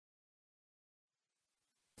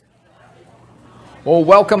Well,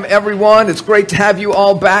 welcome everyone. It's great to have you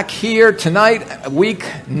all back here tonight, week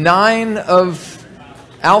 9 of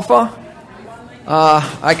Alpha.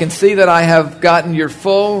 I can see that I have gotten your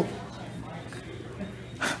full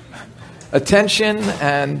attention,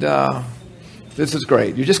 and this is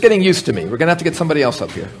great. You're just getting used to me. We're going to have to get somebody else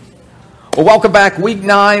up here. Well, welcome back, week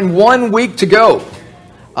 9, 1 week to go.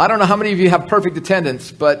 I don't know how many of you have perfect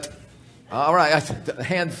attendance, but all right,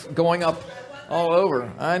 hands going up all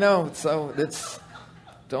over. I know, so it's...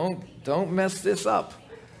 Don't mess this up.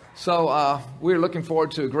 So we're looking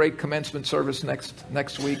forward to a great commencement service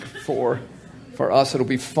next week for us. It'll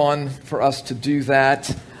be fun for us to do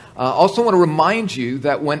that. Also want to remind you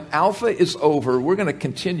that when Alpha is over, we're going to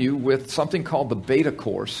continue with something called the Beta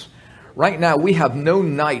course. Right now, we have no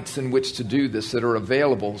nights in which to do this that are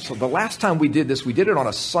available. So the last time we did this, we did it on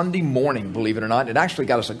a Sunday morning, believe it or not. It actually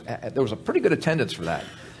got us, there was a pretty good attendance for that.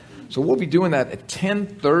 So we'll be doing that at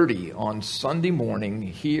 10:30 on Sunday morning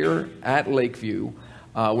here at Lakeview.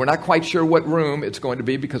 We're not quite sure what room it's going to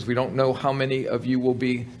be because we don't know how many of you will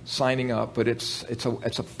be signing up. But it's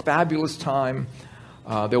a fabulous time.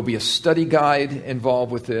 There'll be a study guide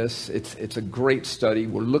involved with this. It's a great study.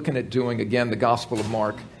 We're looking at doing again the Gospel of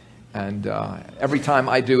Mark, and every time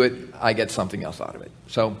I do it, I get something else out of it.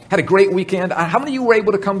 So had a great weekend. How many of you were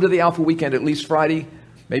able to come to the Alpha weekend at least Friday?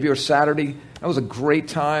 Maybe or Saturday. That was a great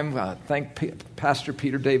time. Thank Pastor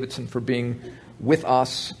Peter Davidson for being with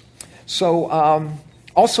us. So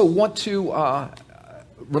also want to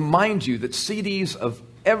remind you that CDs of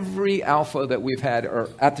every Alpha that we've had are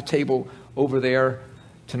at the table over there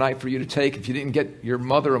tonight for you to take. If you didn't get your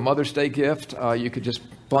mother a Mother's Day gift, you could just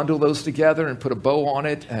bundle those together and put a bow on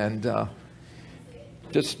it and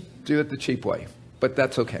just do it the cheap way. But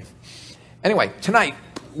that's okay. Anyway, tonight,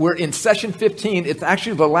 we're in session 15. It's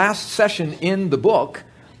actually the last session in the book,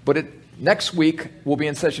 but next week we'll be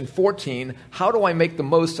in session 14. How do I make the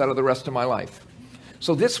most out of the rest of my life?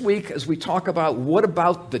 So this week, as we talk about what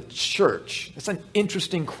about the church, it's an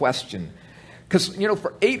interesting question. Because,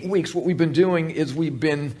 for 8 weeks, what we've been doing is we've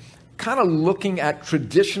been kind of looking at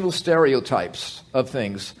traditional stereotypes of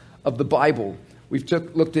things, of the Bible. We've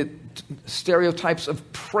looked at stereotypes of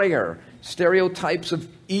prayer, stereotypes of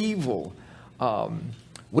evil.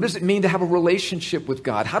 What does it mean to have a relationship with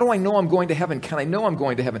God? How do I know I'm going to heaven? Can I know I'm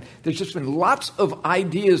going to heaven? There's just been lots of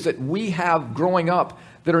ideas that we have growing up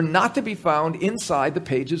that are not to be found inside the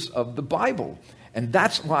pages of the Bible. And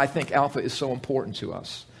that's why I think Alpha is so important to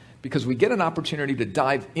us. Because we get an opportunity to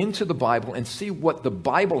dive into the Bible and see what the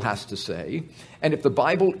Bible has to say. And if the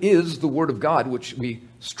Bible is the Word of God, which we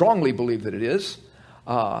strongly believe that it is,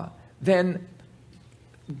 then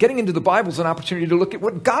getting into the Bible is an opportunity to look at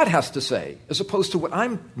what God has to say, as opposed to what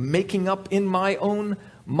I'm making up in my own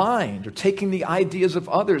mind, or taking the ideas of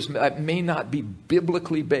others that may not be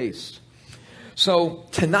biblically based. So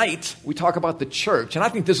tonight, we talk about the church, and I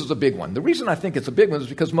think this is a big one. The reason I think it's a big one is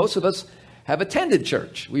because most of us have attended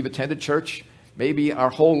church. We've attended church maybe our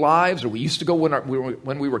whole lives, or we used to go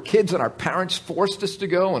when we were kids and our parents forced us to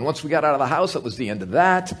go, and once we got out of the house, that was the end of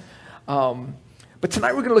that. But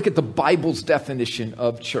tonight we're going to look at the Bible's definition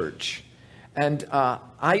of church. And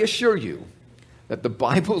I assure you that the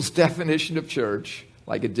Bible's definition of church,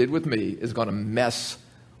 like it did with me, is going to mess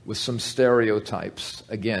with some stereotypes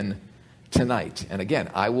again tonight. And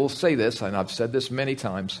again, I will say this, and I've said this many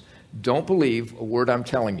times, don't believe a word I'm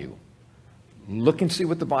telling you. Look and see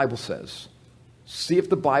what the Bible says. See if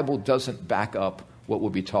the Bible doesn't back up what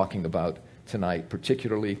we'll be talking about tonight,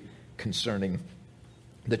 particularly concerning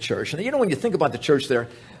the church. And when you think about the church there,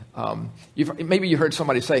 maybe you heard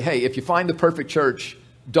somebody say, hey, if you find the perfect church,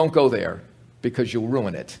 don't go there because you'll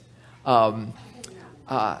ruin it,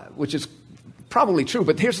 which is probably true.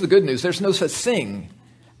 But here's the good news. There's no such thing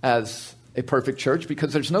as a perfect church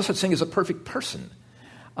because there's no such thing as a perfect person.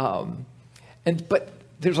 But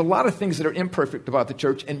there's a lot of things that are imperfect about the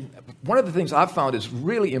church. And one of the things I've found is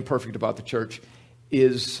really imperfect about the church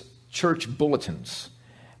is church bulletins.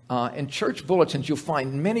 In church bulletins, you'll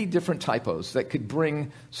find many different typos that could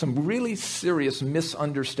bring some really serious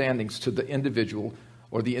misunderstandings to the individual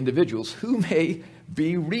or the individuals who may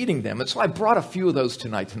be reading them. And so I brought a few of those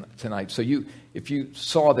tonight. So if you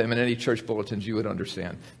saw them in any church bulletins, you would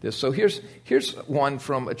understand this. So here's one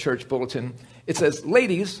from a church bulletin. It says,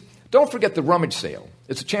 ladies, don't forget the rummage sale.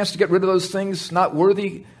 It's a chance to get rid of those things not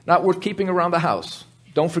worth keeping around the house.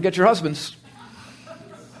 Don't forget your husbands.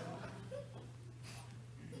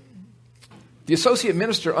 The associate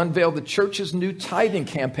minister unveiled the church's new tithing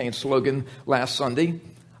campaign slogan last Sunday.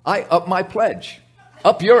 I up my pledge.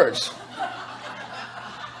 Up yours.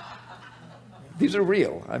 These are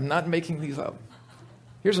real. I'm not making these up.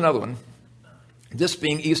 Here's another one. This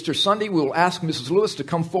being Easter Sunday, we will ask Mrs. Lewis to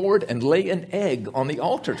come forward and lay an egg on the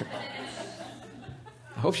altar.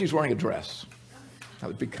 I hope she's wearing a dress. That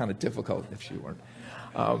would be kind of difficult if she weren't.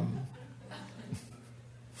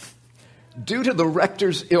 Due to the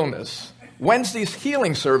rector's illness, Wednesday's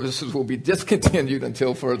healing services will be discontinued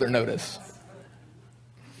until further notice.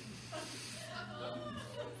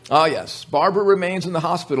 Ah, yes. Barbara remains in the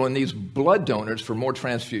hospital and needs blood donors for more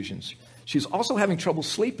transfusions. She's also having trouble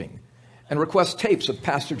sleeping and requests tapes of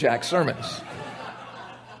Pastor Jack's sermons.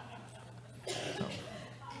 So,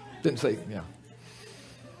 didn't say, yeah.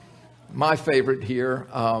 My favorite here,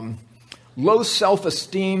 low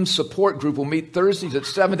self-esteem support group will meet Thursdays at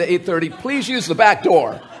 7 to 8:30. Please use the back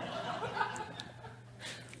door.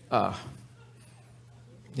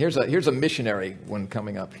 Here's a missionary one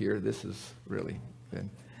coming up here. This is really good.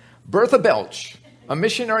 Bertha Belch, a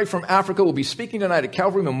missionary from Africa, will be speaking tonight at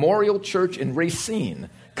Calvary Memorial Church in Racine.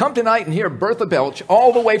 Come tonight and hear Bertha Belch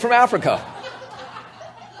all the way from Africa.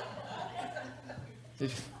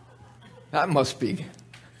 That must be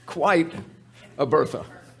quite a Bertha.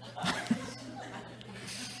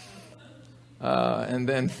 And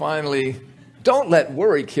then finally, don't let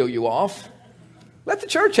worry kill you off. Let the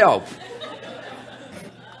church help.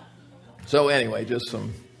 So anyway, just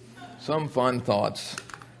some fun thoughts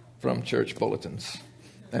from church bulletins.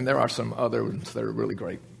 And there are some other ones that are really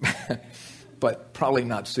great, but probably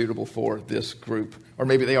not suitable for this group. Or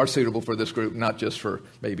maybe they are suitable for this group, not just for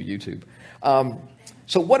maybe YouTube.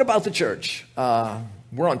 So what about the church?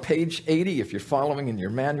 We're on page 80 if you're following in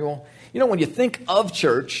your manual. You know, when you think of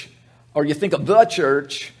church, or you think of the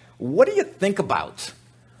church, what do you think about?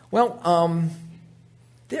 Well,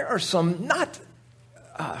 there are some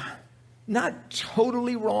not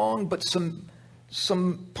totally wrong, but some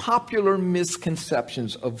popular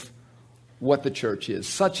misconceptions of what the church is,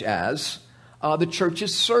 such as the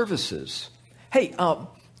church's services. Hey,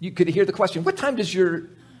 you could hear the question, what time are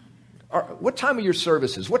your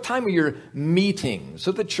services? What time are your meetings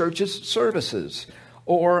of the church's services?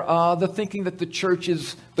 Or the thinking that the church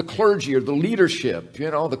is the clergy or the leadership.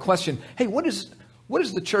 You know, the question, hey, what does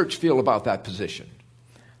the church feel about that position?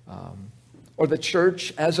 Or the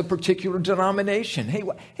church as a particular denomination. Hey,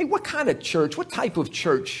 what kind of church, what type of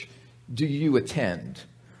church do you attend?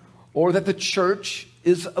 Or that the church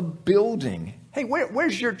is a building. Hey,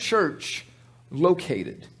 where's your church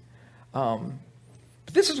located? But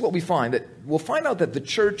this is what we find, that we'll find out that the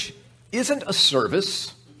church isn't a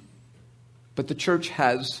service, but the church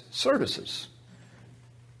has services.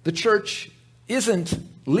 The church isn't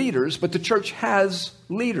leaders, but the church has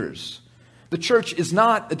leaders. The church is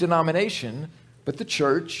not a denomination, but the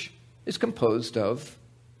church is composed of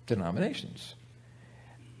denominations.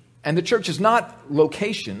 And the church is not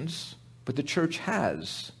locations, but the church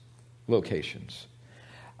has locations.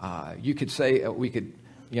 You could say,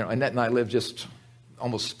 Annette and I live just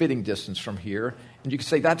almost spitting distance from here, and you could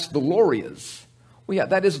say that's the Lorias. Well, yeah,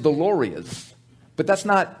 that is the Lorias, but it's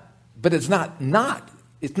not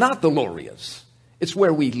the Lorias. It's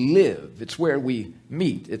where we live. It's where we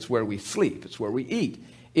meet. It's where we sleep. It's where we eat.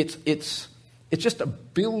 It's just a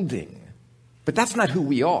building, but that's not who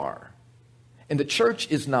we are. And the church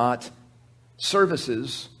is not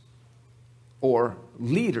services or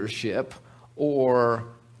leadership or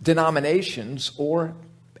denominations or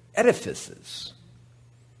edifices.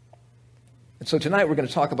 And so tonight we're going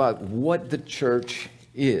to talk about what the church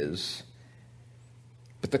is.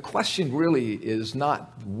 But the question really is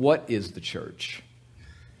not what is the church.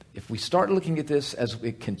 If we start looking at this as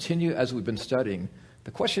we continue, as we've been studying,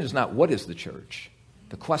 the question is not what is the church.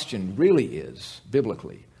 The question really is,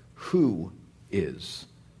 biblically, who is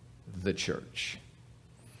the church?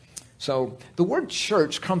 So the word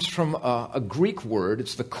church comes from a Greek word.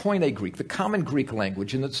 It's the Koine Greek, the common Greek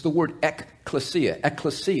language, and it's the word ekklesia.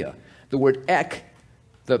 Ekklesia. The word ek,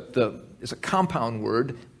 is a compound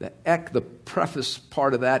word. The ek, the preface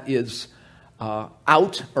part of that is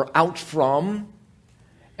out or out from.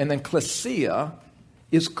 And then klesia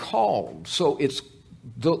is called. So it's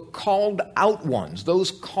the called out ones,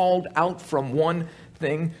 those called out from one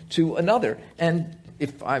thing to another. And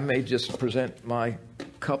if I may just present my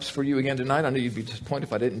cups for you again tonight, I know you'd be disappointed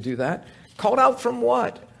if I didn't do that. Called out from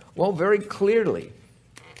what? Well, very clearly,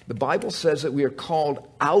 the Bible says that we are called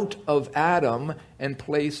out of Adam and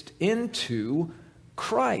placed into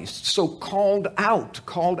Christ. So called out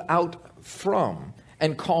from,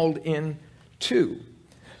 and called into.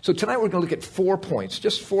 So tonight we're going to look at 4 points,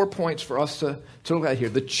 just 4 points for us to look at here.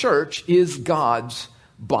 The church is God's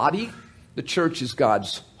body. The church is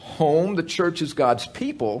God's home. The church is God's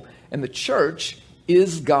people. And the church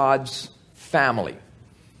is God's family.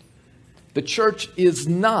 The church is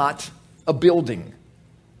not a building.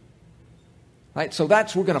 Right? So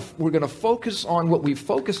we're going to focus on what we've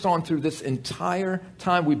focused on through this entire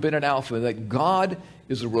time we've been at Alpha, that God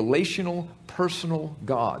is a relational, personal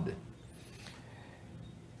God.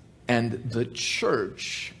 And the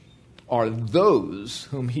church are those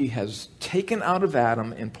whom he has taken out of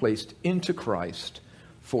Adam and placed into Christ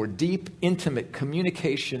for deep, intimate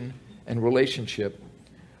communication and relationship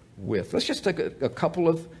with. Let's just take a couple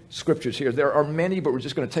of scriptures here. There are many, but we're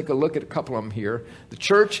just going to take a look at a couple of them here. The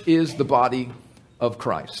church is the body of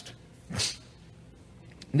Christ.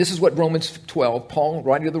 And this is what Romans 12, Paul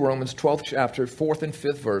writing to the Romans, 12th chapter, 4th and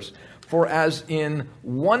 5th verse. For as in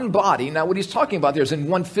one body, now what he's talking about there is in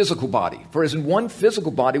one physical body. For as in one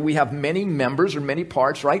physical body, we have many members or many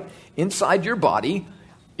parts, right? Inside your body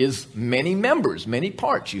is many members, many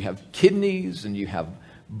parts. You have kidneys and you have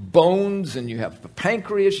bones and you have the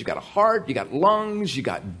pancreas, you got a heart, you got lungs, you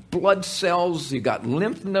got blood cells, you got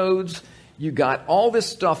lymph nodes, you got all this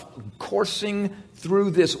stuff coursing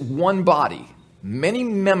through this one body. Many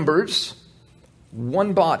members,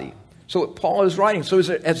 one body. So what Paul is writing, so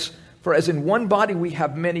as in one body we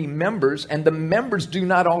have many members, and the members do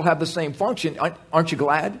not all have the same function. Aren't you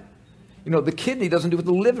glad? You know, the kidney doesn't do what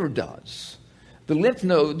the liver does. The lymph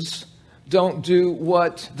nodes don't do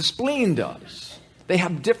what the spleen does. They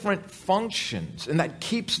have different functions, and that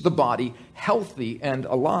keeps the body healthy and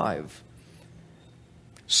alive.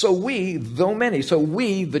 So we,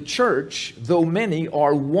 the church, though many,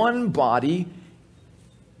 are one body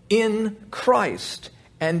in Christ,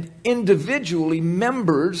 and individually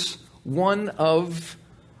members one of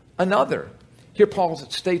another. Here Paul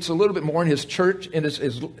states a little bit more in his church, in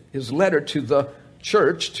his letter to the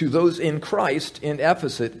church, to those in Christ in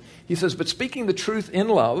Ephesus. He says, but speaking the truth in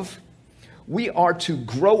love, we are to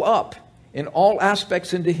grow up in all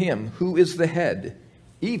aspects into him who is the head,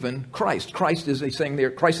 even Christ. Christ is, he's saying there,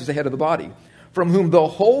 Christ is the head of the body, from whom the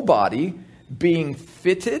whole body, being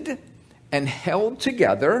fitted and held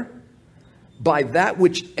together by that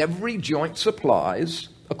which every joint supplies,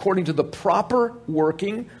 according to the proper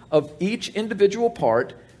working of each individual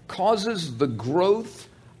part, causes the growth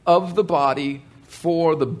of the body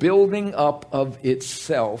for the building up of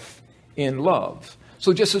itself in love.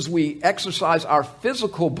 So just as we exercise our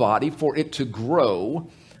physical body for it to grow,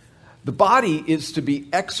 the body is to be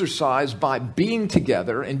exercised by being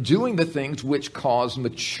together and doing the things which cause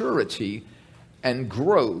maturity and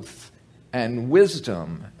growth and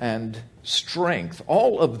wisdom and strength,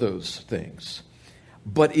 all of those things.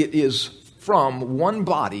 But it is from one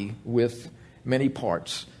body with many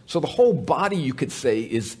parts. So the whole body, you could say,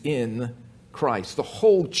 is in Christ. The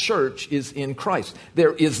whole church is in Christ.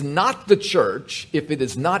 There is not the church if it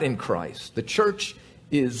is not in Christ. The church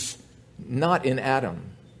is not in Adam.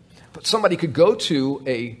 But somebody could go to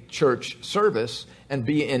a church service and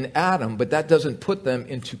be in Adam, but that doesn't put them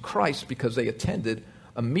into Christ because they attended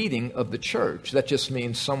a meeting of the church. That just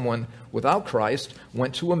means someone without Christ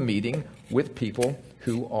went to a meeting with people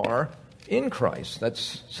who are in Christ.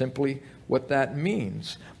 That's simply what that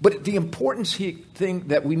means. But the important thing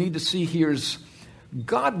that we need to see here is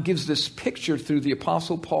God gives this picture through the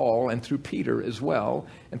Apostle Paul and through Peter as well,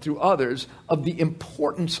 and through others, of the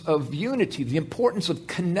importance of unity, the importance of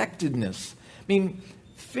connectedness. I mean,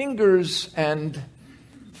 fingers and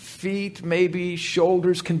feet, maybe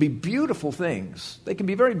shoulders, can be beautiful things. They can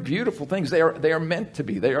be very beautiful things. They are meant to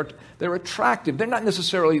be. They're attractive. They're not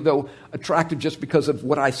necessarily, though, attractive just because of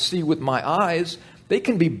what I see with my eyes. They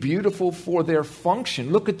can be beautiful for their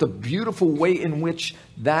function. Look at the beautiful way in which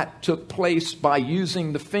that took place by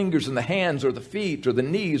using the fingers and the hands or the feet or the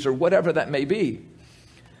knees or whatever that may be.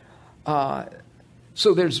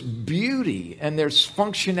 So there's beauty and there's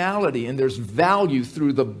functionality and there's value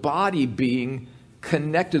through the body being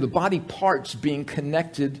connected, the body parts being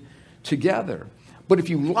connected together. But if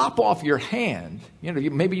you lop off your hand,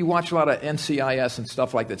 maybe you watch a lot of NCIS and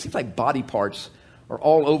stuff like that. It seems like body parts are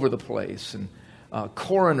all over the place, and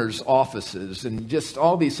coroner's offices and just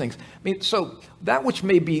all these things. I mean, so that which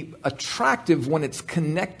may be attractive when it's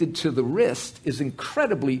connected to the wrist is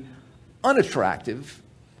incredibly unattractive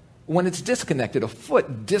when it's disconnected. A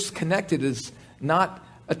foot disconnected is not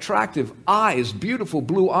attractive. Eyes, beautiful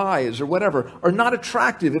blue eyes or whatever, are not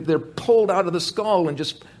attractive if they're pulled out of the skull and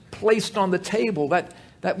just placed on the table.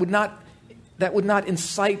 That would not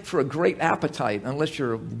incite for a great appetite unless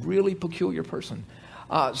you're a really peculiar person.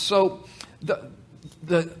 So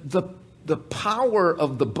the power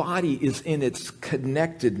of the body is in its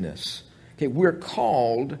connectedness. Okay, we're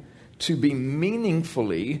called to be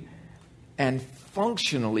meaningfully and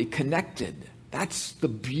functionally connected. That's the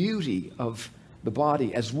beauty of the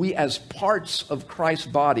body, as we as parts of Christ's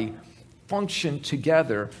body function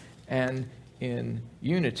together and in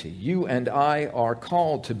unity. You and I are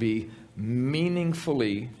called to be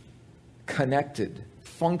meaningfully connected,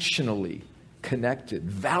 functionally connected,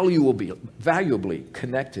 valuably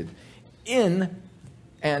connected in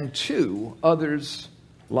and to others'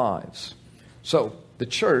 lives. So the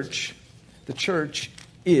church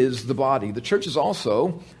is the body. The church is also,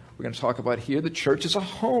 we're going to talk about here, the church is a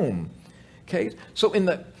home. Okay? So in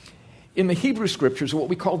the Hebrew Scriptures, what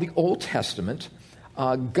we call the Old Testament,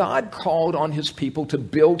 God called on his people to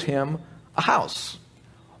build him a house.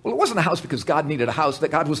 Well, it wasn't a house because God needed a house.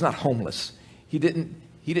 That God was not homeless. He didn't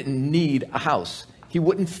need a house. He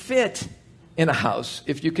wouldn't fit in a house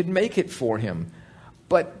if you could make it for him.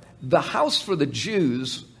 But the house for the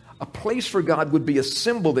Jews, a place for God, would be a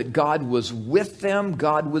symbol that God was with them,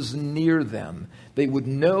 God was near them. They would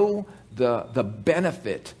know the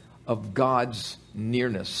benefit of God's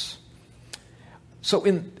nearness. So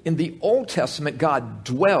in the Old Testament, God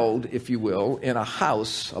dwelled, if you will, in a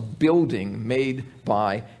house, a building made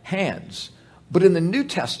by hands. But in the New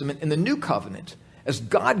Testament, in the New Covenant, as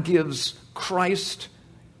God gives Christ,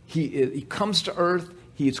 he comes to earth,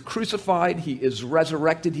 he is crucified, he is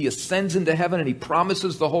resurrected, he ascends into heaven, and he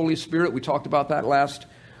promises the Holy Spirit. We talked about that last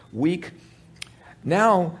week.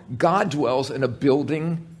 Now, God dwells in a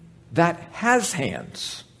building that has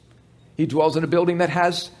hands. He dwells in a building that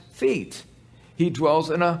has feet. He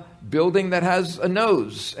dwells in a building that has a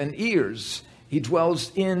nose and ears. He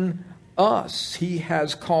dwells in us. He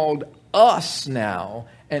has called us now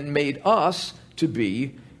and made us to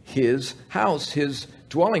be his house, his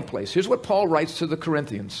dwelling place. Here's what Paul writes to the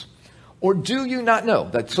Corinthians. Or do you not know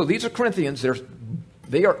that, so these are Corinthians,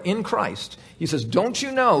 they are in Christ. He says, don't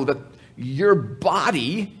you know that your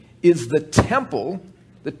body is the temple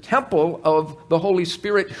of the Holy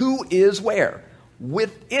Spirit, who is where?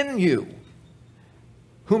 Within you,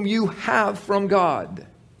 whom you have from God.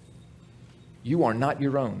 You are not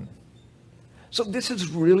your own. So this is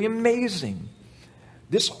really amazing.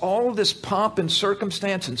 All this pomp and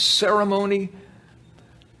circumstance and ceremony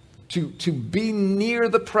to be near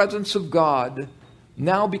the presence of God,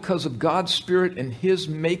 now because of God's Spirit and his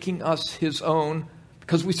making us his own,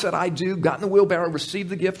 because we said, I do, got in the wheelbarrow, received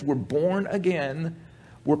the gift, we're born again,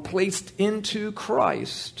 we're placed into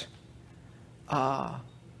Christ. Now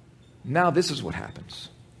this is what happens.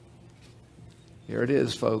 Here it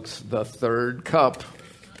is, folks, the third cup.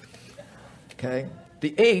 Okay?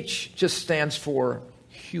 The H just stands for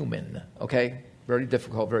human. Okay? Very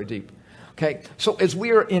difficult, very deep. Okay? So as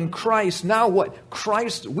we are in Christ, now what?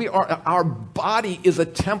 Christ, our body is a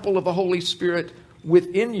temple of the Holy Spirit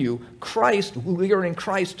within you. Christ, we are in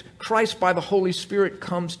Christ. Christ by the Holy Spirit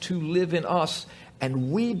comes to live in us,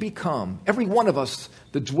 and we become, every one of us,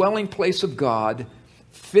 the dwelling place of God,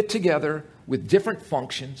 fit together with different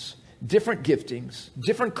functions, different giftings,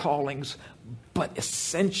 different callings, but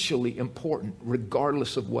essentially important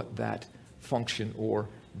regardless of what that function or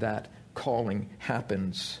that calling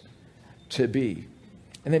happens to be.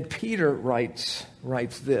 And then Peter writes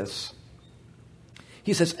this.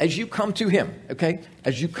 He says, as you come to him, okay,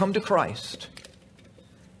 as you come to Christ,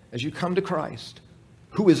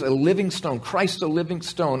 who is a living stone, Christ a living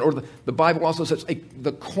stone, or the Bible also says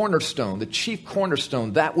the cornerstone, the chief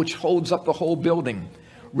cornerstone, that which holds up the whole building,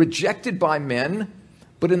 rejected by men,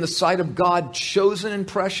 but in the sight of God, chosen and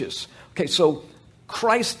precious. Okay, so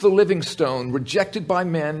Christ the living stone, rejected by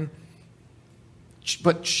men,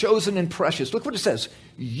 but chosen and precious. Look what it says.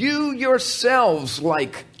 You yourselves,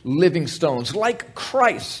 like living stones, like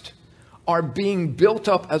Christ, are being built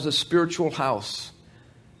up as a spiritual house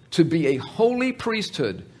to be a holy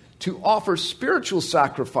priesthood, to offer spiritual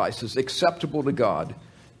sacrifices acceptable to God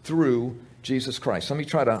through Jesus Christ. Let me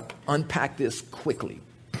try to unpack this quickly.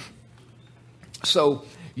 So,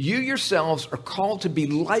 you yourselves are called to be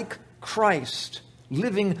like Christ,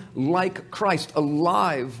 living like Christ,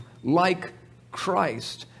 alive like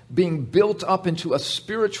Christ, being built up into a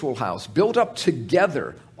spiritual house, built up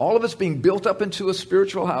together, all of us being built up into a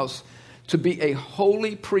spiritual house to be a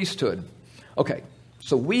holy priesthood. Okay,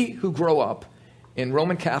 so we who grow up in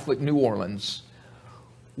Roman Catholic New Orleans,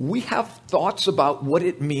 we have thoughts about what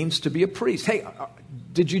it means to be a priest. Hey,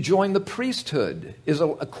 did you join the priesthood? Is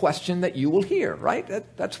a question that you will hear, right?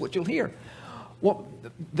 That's what you'll hear. Well,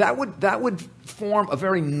 that would form a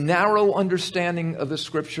very narrow understanding of the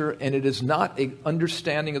Scripture, and it is not an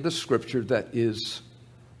understanding of the Scripture that is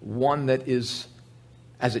one that is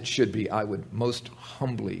as it should be, I would most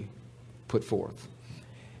humbly put forth.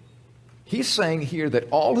 He's saying here that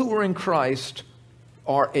all who are in Christ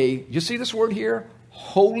are you see this word here?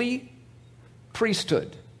 Holy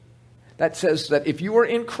priesthood. That says that if you are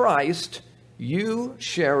in Christ, you,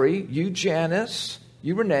 Sherry, you, Janice,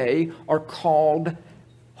 you, Renee, are called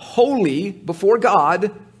holy before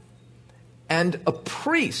God and a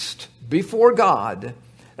priest before God.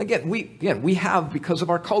 Again, we have, because of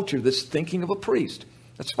our culture, this thinking of a priest.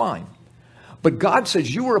 That's fine. But God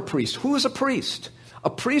says you are a priest. Who is a priest? A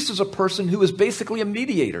priest is a person who is basically a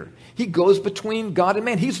mediator. He goes between God and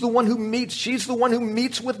man. She's the one who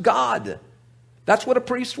meets with God. That's what a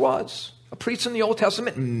priest was. A priest in the Old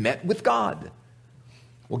Testament met with God.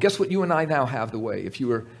 Well, guess what you and I now have the way. If we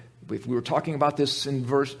were talking about this in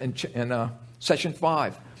session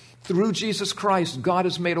 5, through Jesus Christ, God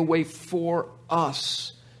has made a way for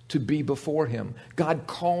us to be before him. God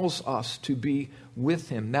calls us to be with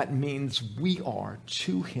him. That means we are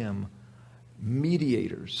to him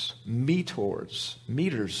mediators,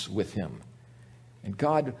 meters with him. And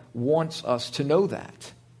God wants us to know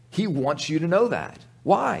that. He wants you to know that.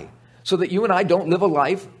 Why? So that you and I don't live a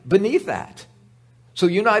life beneath that. So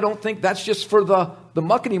you and I don't think that's just for the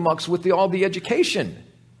muckety-mucks with all the education.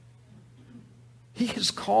 He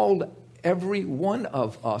has called every one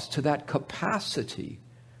of us to that capacity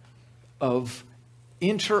of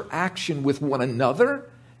interaction with one another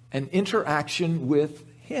and interaction with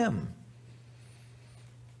him.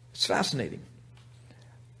 It's fascinating.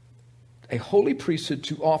 A holy priesthood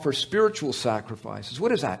to offer spiritual sacrifices.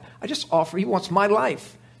 What is that? He wants my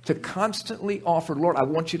life to constantly offer, Lord, I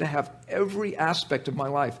want you to have every aspect of my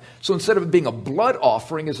life. So instead of it being a blood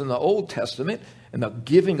offering as in the Old Testament and the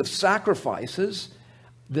giving of sacrifices,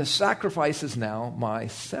 the sacrifice is now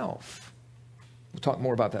myself. We'll talk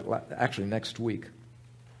more about that actually next week.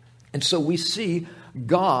 And so we see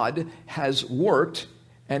God has worked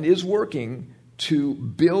and is working to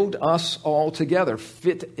build us all together,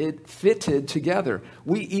 fitted together.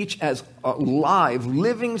 We each as alive,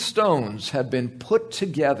 living stones have been put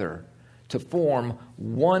together to form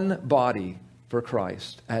one body for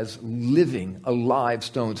Christ as living, alive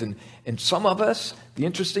stones. And some of us, the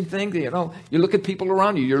interesting thing, you look at people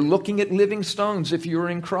around you, you're looking at living stones if you're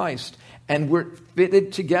in Christ. And we're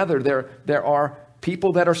fitted together. There are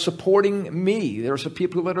people that are supporting me. There are some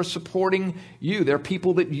people that are supporting you. There are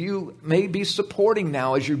people that you may be supporting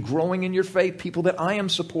now as you're growing in your faith. People that I am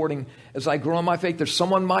supporting as I grow in my faith. There's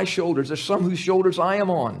some on my shoulders. There's some whose shoulders I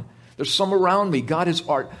am on. There's some around me. God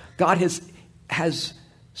has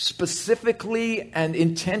specifically and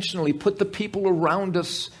intentionally put the people around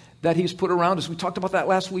us that he's put around us. We talked about that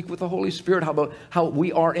last week with the Holy Spirit, how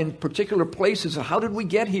we are in particular places. How did we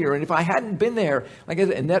get here? And if I hadn't been there,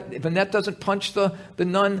 if Annette doesn't punch the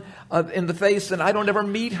nun in the face, then I don't ever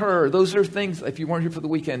meet her. Those are things, if you weren't here for the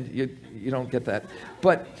weekend, you don't get that.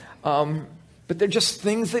 But they're just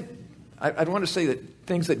things that, I don't want to say that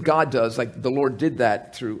things that God does, like the Lord did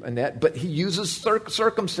that through Annette, but he uses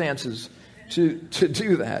circumstances to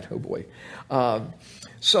do that. Oh boy.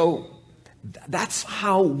 So that's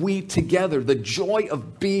how we together, the joy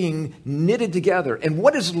of being knitted together. And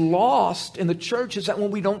what is lost in the church is that when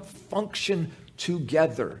we don't function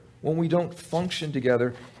together,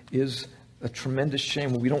 is a tremendous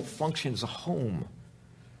shame. When we don't function as a home.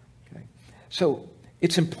 Okay. So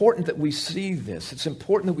it's important that we see this. It's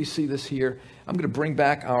important that we see this here. I'm going to bring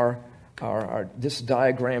back this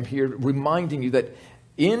diagram here, reminding you that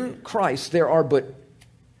in Christ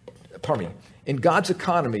in God's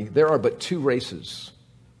economy, there are but two races.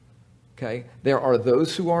 Okay? There are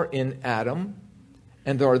those who are in Adam,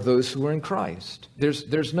 and there are those who are in Christ.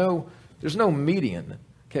 There's no median.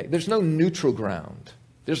 Okay? There's no neutral ground.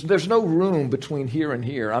 There's no room between here and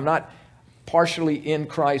here. I'm not partially in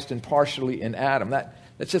Christ and partially in Adam.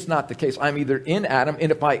 That's just not the case. I'm either in Adam,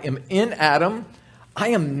 and if I am in Adam,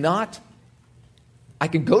 I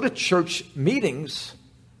can go to church meetings,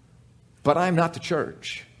 but I'm not the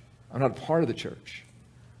church. I'm not a part of the church.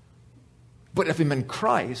 But if I'm in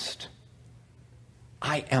Christ,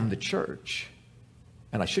 I am the church.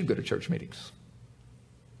 And I should go to church meetings.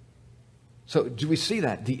 So do we see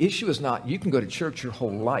that? The issue is not you can go to church your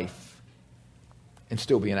whole life and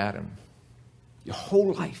still be an Adam. Your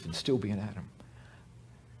whole life and still be an Adam.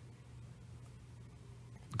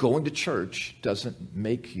 Going to church doesn't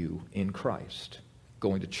make you in Christ.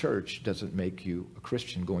 Going to church doesn't make you a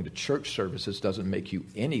Christian. Going to church services doesn't make you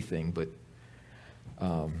anything but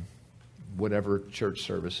whatever church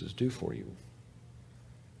services do for you.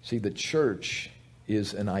 See, the church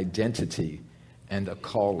is an identity and a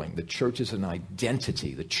calling. The church is an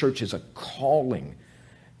identity. The church is a calling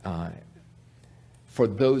for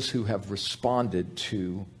those who have responded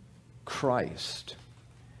to Christ.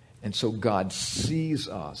 And so God sees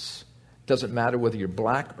us. Doesn't matter whether you're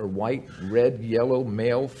black or white, red, yellow,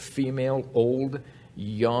 male, female, old,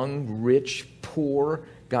 young, rich, poor.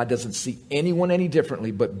 God doesn't see anyone any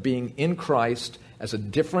differently, but being in Christ as a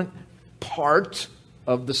different part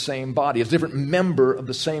of the same body, as a different member of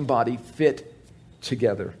the same body fit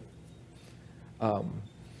together.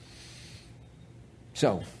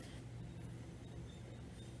 So,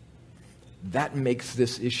 that makes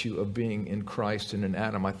this issue of being in Christ and in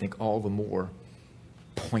Adam, I think, all the more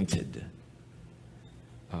pointed.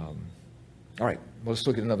 All right, let's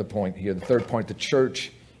look at another point here. The third point, the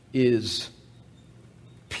church is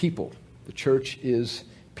people. The church is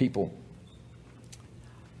people.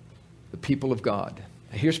 The people of God.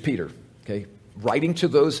 Here's Peter, okay, writing to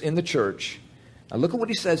those in the church. Now look at what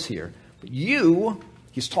he says here.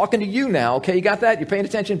 He's talking to you now, okay, you got that? You're paying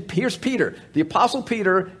attention? Here's Peter. The Apostle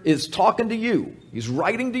Peter is talking to you. He's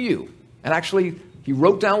writing to you. And actually, he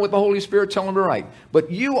wrote down what the Holy Spirit told him to write.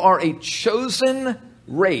 But you are a chosen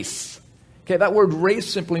race. Okay, that word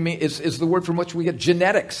race simply means is the word from which we get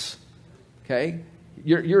genetics. Okay?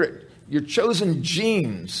 You're chosen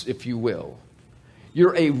genes, if you will.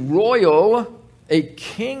 You're a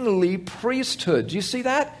kingly priesthood. Do you see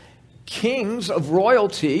that? Kings of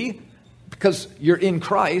royalty, because you're in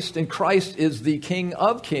Christ, and Christ is the King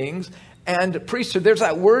of kings, and priesthood, there's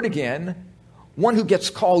that word again. One who gets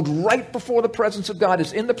called right before the presence of God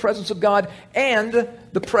is in the presence of God, and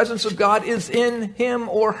the presence of God is in him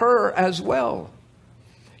or her as well.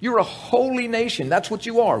 You're a holy nation. That's what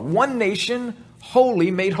you are. One nation,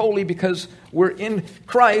 holy, made holy because we're in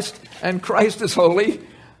Christ, and Christ is holy.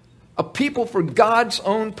 A people for God's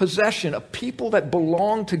own possession, a people that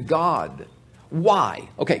belong to God. Why?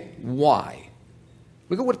 Okay, why?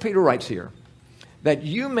 Look at what Peter writes here. That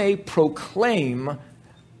you may proclaim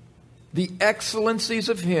the excellencies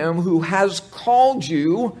of him who has called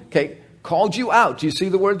you, okay, called you out. Do you see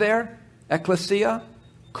the word there? Ecclesia,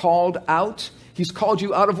 called out. He's called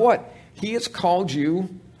you out of what? He has called you,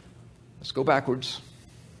 let's go backwards.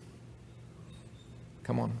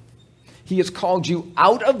 Come on. He has called you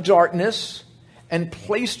out of darkness and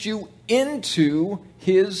placed you into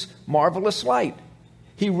his marvelous light.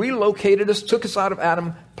 He relocated us, took us out of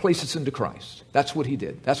Adam, placed us into Christ. That's what he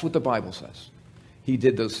did. That's what the Bible says. He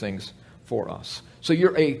did those things for us. So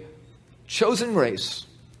you're a chosen race,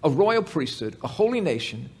 a royal priesthood, a holy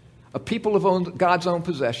nation, a people of God's own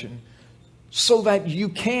possession, so that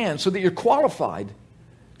you're qualified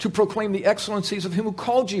to proclaim the excellencies of him who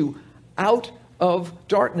called you out of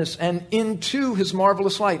darkness and into his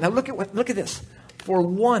marvelous light. Now look at this. For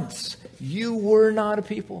once you were not a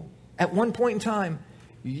people. At one point in time,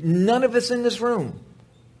 none of us in this room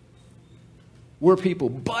were people.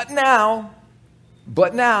 But now,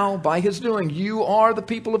 by his doing, you are the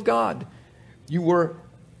people of God. You were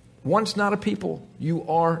once not a people. You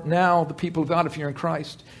are now the people of God if you're in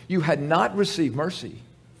Christ. You had not received mercy,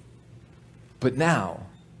 but now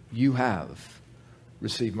you have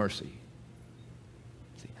received mercy.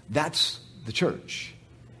 See, that's the church.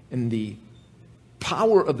 And the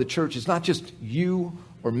power of the church is not just you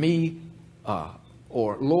or me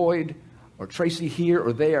or Lloyd or Tracy here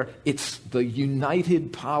or there. It's the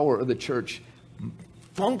united power of the church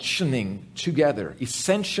functioning together,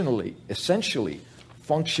 essentially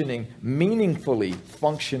functioning, meaningfully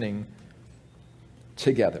functioning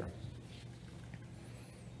together.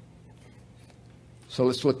 So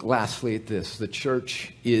let's look lastly at this. The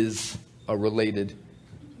church is a related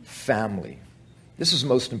family. This is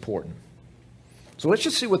most important. So let's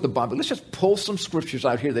just see what let's just pull some scriptures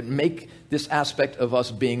out here that make this aspect of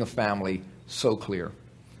us being a family so clear.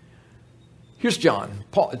 Here's John.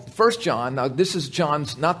 1 John. Now this is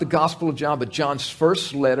John's, not the Gospel of John, but John's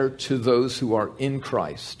first letter to those who are in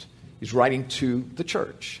Christ. He's writing to the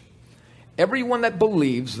church. Everyone that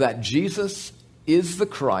believes that Jesus is the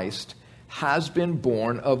Christ has been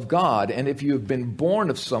born of God. And if you have been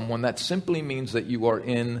born of someone, that simply means that you are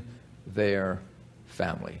in their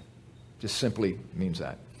family. Just simply means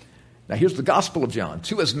that. Now here's the Gospel of John.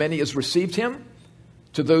 To as many as received him,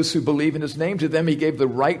 to those who believe in his name, to them he gave the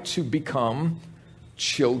right to become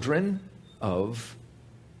children of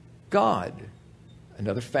God.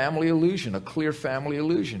 Another family illusion, a clear family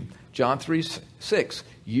illusion. John 3:6,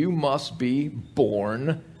 you must be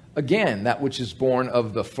born again. That which is born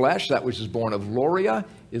of the flesh, that which is born of Loria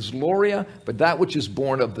is Loria, but that which is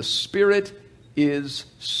born of the Spirit is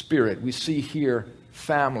Spirit. We see here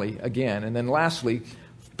family again. And then lastly,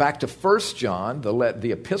 back to 1 John,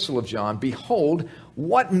 the epistle of John, behold,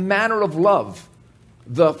 what manner of love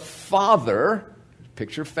the Father,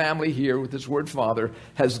 picture family here with this word Father,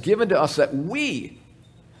 has given to us that we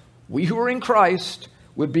who are in Christ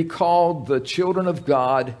would be called the children of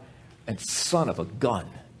God and son of a gun.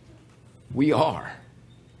 We are.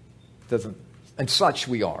 And such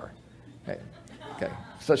we are. Okay.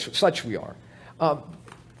 Such we are.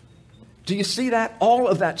 Do you see that? All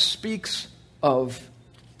of that speaks of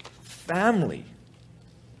family.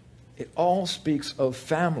 It all speaks of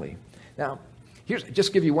family. Now,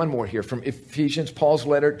 just give you one more here from Ephesians, Paul's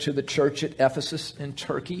letter to the church at Ephesus in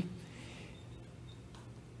Turkey.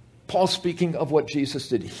 Paul speaking of what Jesus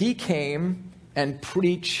did. He came and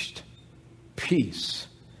preached peace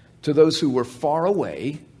to those who were far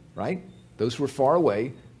away, right? Those who were far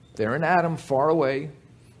away. They're in Adam, far away.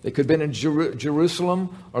 They could have been in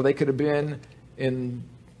Jerusalem, or they could have been in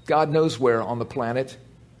God knows where on the planet.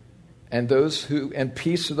 And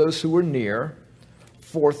peace to those who were near.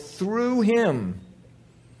 For through him,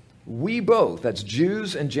 we both, that's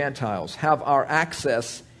Jews and Gentiles, have our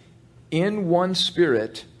access in one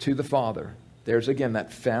Spirit to the Father. There's again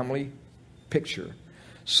that family picture.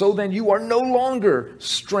 So then you are no longer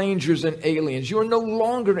strangers and aliens. You are no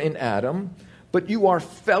longer in Adam, but you are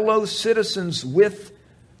fellow citizens with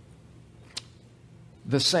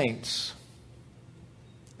the saints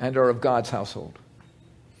and are of God's household.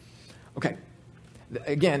 Okay.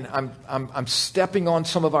 Again, I'm stepping on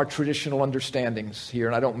some of our traditional understandings here,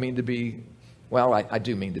 and I don't mean to be, well, I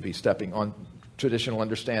do mean to be stepping on traditional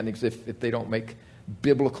understandings if they don't make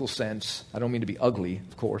biblical sense. I don't mean to be ugly,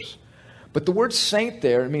 of course. But the word saint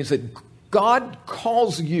there means that God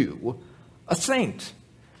calls you a saint.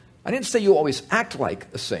 I didn't say you always act like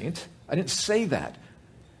a saint. I didn't say that.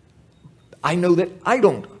 I know that I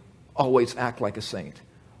don't always act like a saint.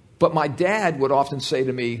 But my dad would often say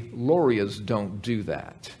to me, Lorias don't do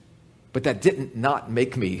that. But that didn't not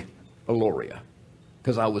make me a Loria,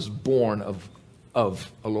 because I was born of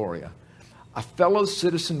a Loria. A fellow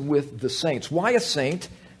citizen with the saints. Why a saint?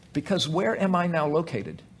 Because where am I now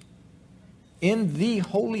located? In the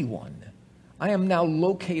Holy One. I am now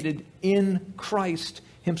located in Christ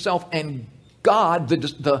himself. And God,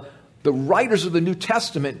 the writers of the New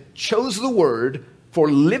Testament, chose the word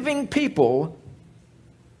for living people,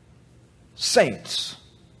 saints.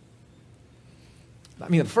 I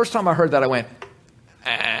mean, the first time I heard that, I went,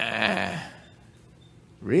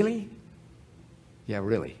 really? Yeah,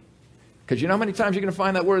 really. Because you know how many times you're going to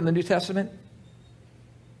find that word in the New Testament?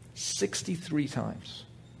 63 times.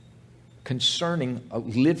 Concerning a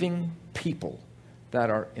living people that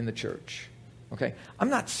are in the church. Okay? I'm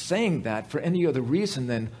not saying that for any other reason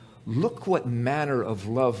than look what manner of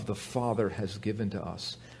love the Father has given to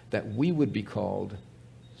us, that we would be called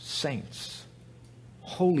saints,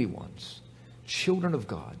 holy ones, children of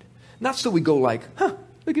God. Not so we go like,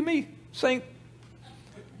 look at me, saint.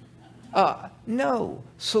 No,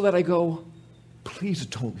 so that I go, please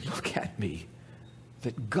don't look at me.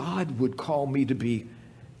 That God would call me to be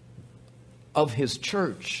of his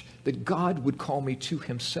church, that God would call me to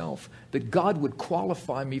himself, that God would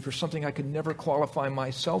qualify me for something I could never qualify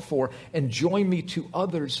myself for, and join me to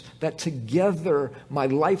others, that together my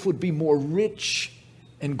life would be more rich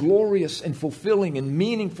and glorious and fulfilling and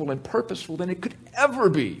meaningful and purposeful than it could ever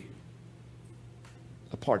be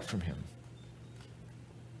apart from him.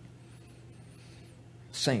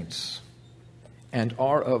 Saints, and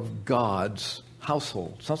are of God's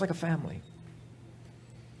household. Sounds like a family.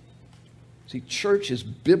 See, church is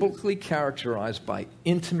biblically characterized by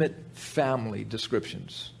intimate family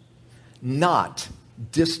descriptions, not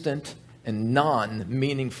distant and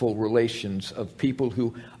non-meaningful relations of people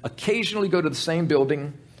who occasionally go to the same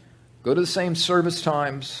building, go to the same service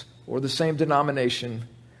times, or the same denomination.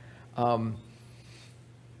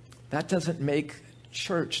 That doesn't make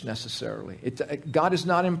church necessarily. God is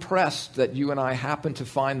not impressed that you and I happen to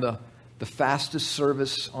find the fastest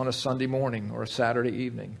service on a Sunday morning or a Saturday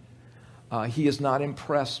evening. He is not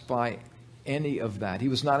impressed by any of that. He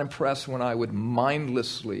was not impressed when I would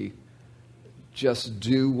mindlessly just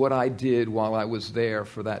do what I did while I was there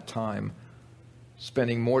for that time,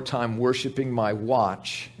 spending more time worshiping my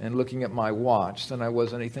watch and looking at my watch than I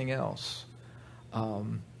was anything else.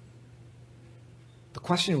 The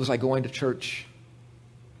question was I going to church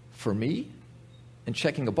for me and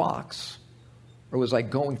checking a box? Or was I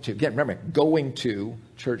going to, again, remember, going to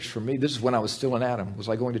church for me? This is when I was still in Adam. Was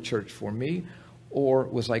I going to church for me? Or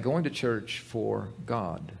was I going to church for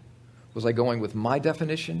God? Was I going with my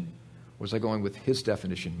definition? Or was I going with his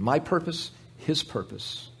definition? My purpose, his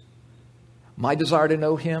purpose. My desire to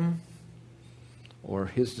know him, or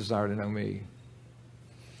his desire to know me?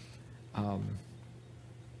 I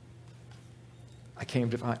came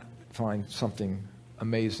to find something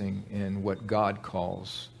amazing in what God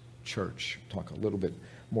calls church. Talk a little bit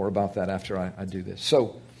more about that after I do this.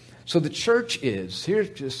 So the church is, here,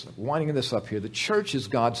 just winding this up here, the church is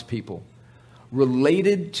God's people,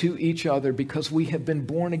 related to each other because we have been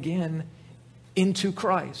born again into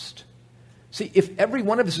Christ. See, if every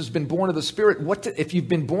one of us has been born of the Spirit, if you've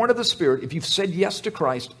been born of the Spirit, if you've said yes to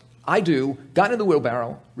Christ, I do, got in the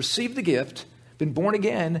wheelbarrow, received the gift, been born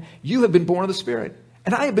again, you have been born of the Spirit,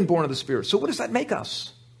 and I have been born of the Spirit. So what does that make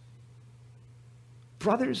us?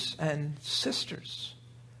 Brothers and sisters.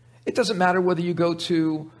 It doesn't matter whether you go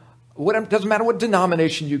to, it doesn't matter what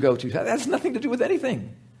denomination you go to. That has nothing to do with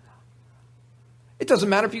anything. It doesn't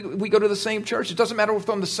matter if we go to the same church. It doesn't matter if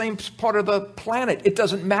we're on the same part of the planet. It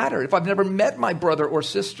doesn't matter. If I've never met my brother or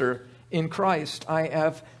sister in Christ, I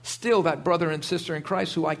have still that brother and sister in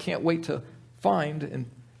Christ who I can't wait to find and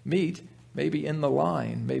meet, maybe in the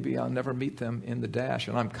line. Maybe I'll never meet them in the dash.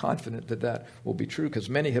 And I'm confident that that will be true because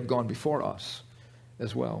many have gone before us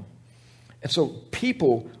as well. And so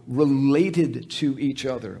people related to each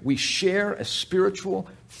other. We share a spiritual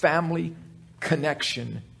family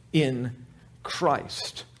connection in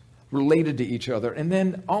Christ, related to each other, and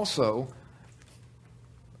then also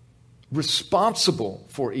responsible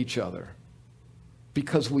for each other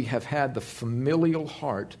because we have had the familial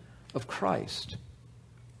heart of Christ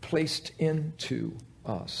placed into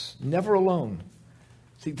us. Never alone.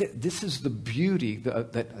 See, this is the beauty I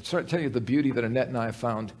start to tell you the beauty that Annette and I have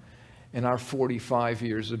found in our 45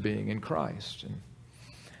 years of being in Christ.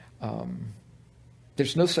 And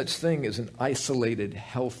there's no such thing as an isolated,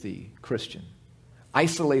 healthy Christian.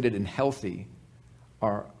 Isolated and healthy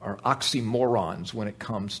are oxymorons when it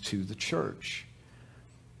comes to the church.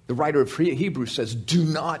 The writer of Hebrews says, do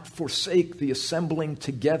not forsake the assembling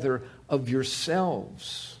together of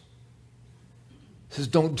yourselves. He says,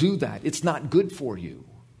 don't do that. It's not good for you.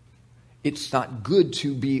 It's not good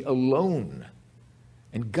to be alone.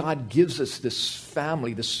 And God gives us this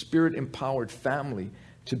family, the Spirit-empowered family,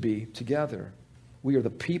 to be together. We are the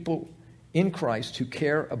people in Christ who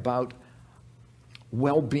care about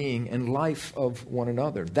well-being and life of one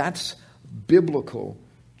another. That's biblical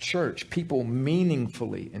church. People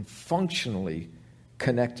meaningfully and functionally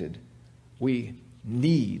connected. We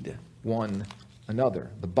need one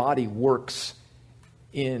another. The body works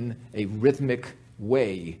in a rhythmic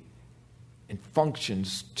way and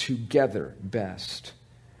functions together best.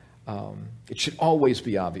 It should always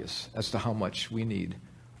be obvious as to how much we need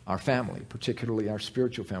our family, particularly our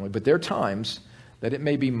spiritual family. But there are times that it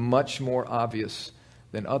may be much more obvious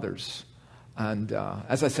than others. And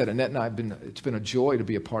as I said, Annette and I it's been a joy to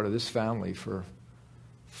be a part of this family for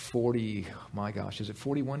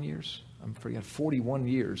 41 years? I'm forgetting, 41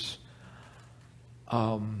 years.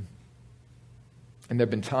 And there have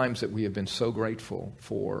been times that we have been so grateful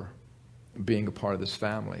for being a part of this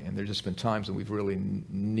family. And there's just been times that we've really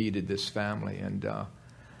needed this family. And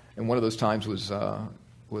one of those times was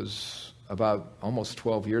about almost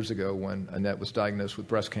 12 years ago when Annette was diagnosed with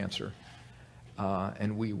breast cancer.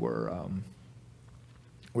 And we were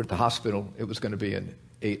at the hospital. It was going to be an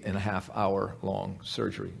 8.5-hour long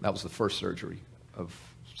surgery. That was the first surgery of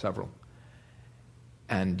several.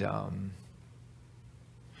 And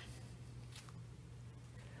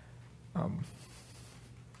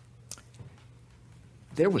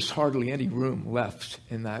there was hardly any room left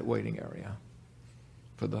in that waiting area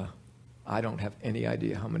I don't have any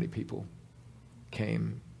idea how many people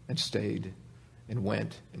came and stayed and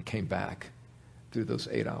went and came back through those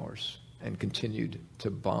 8 hours and continued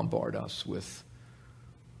to bombard us with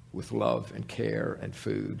love and care and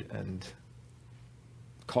food and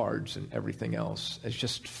cards and everything else as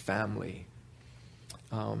just family.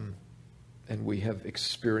 And we have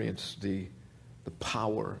experienced the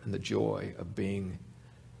power and the joy of being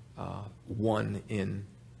one in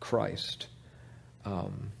Christ.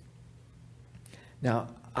 Now,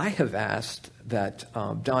 I have asked that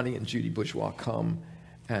Donnie and Judy Bourgeois come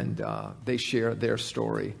and they share their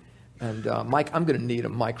story. And Mike, I'm going to need a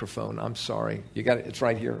microphone. I'm sorry. You got it? It's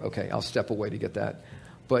right here? Okay, I'll step away to get that.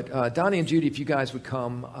 But Donnie and Judy, if you guys would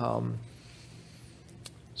come,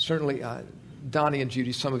 certainly Donnie and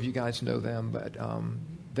Judy, some of you guys know them, but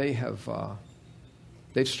they've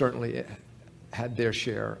certainly had their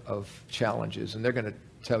share of challenges, and they're going to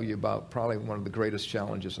tell you about probably one of the greatest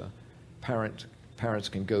challenges parents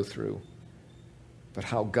can go through, but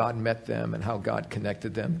how God met them and how God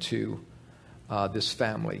connected them to this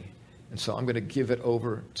family. And so I'm going to give it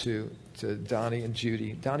over to Donnie and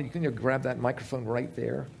Judy. Donnie, you can grab that microphone right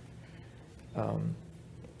there. And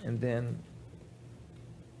then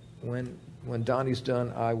when Donnie's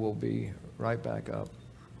done, I will be right back up.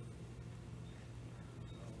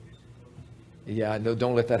 Yeah, no,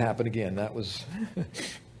 don't let that happen again. That was...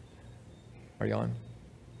 Are you on?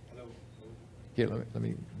 Hello. Here, let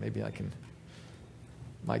me, maybe I can...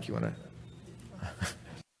 Mike, you want to...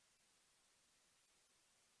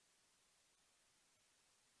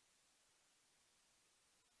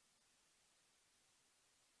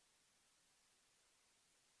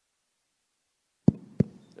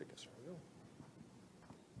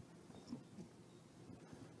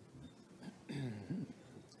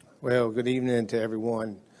 Well, good evening to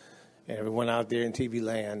everyone and everyone out there in TV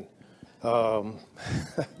land.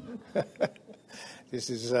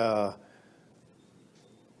 This is not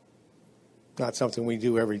something we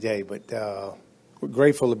do every day, but we're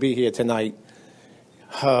grateful to be here tonight.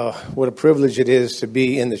 What a privilege it is to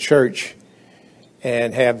be in the church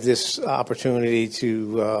and have this opportunity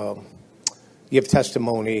to give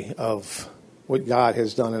testimony of what God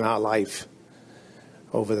has done in our life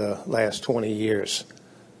over the last 20 years.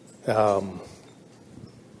 I'm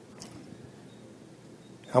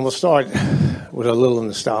going to start with a little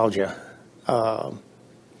nostalgia.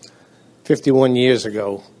 51 years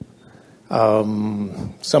ago,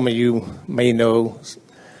 some of you may know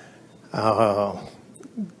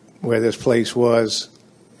where this place was.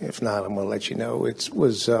 If not, I'm going to let you know. It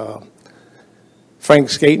was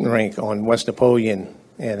Frank's Skating Rink on West Napoleon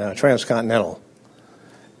and Transcontinental.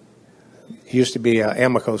 It used to be an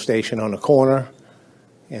Amoco station on the corner.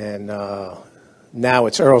 And now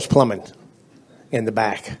it's Earl's Plumbing in the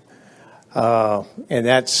back. And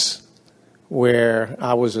that's where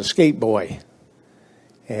I was a skate boy.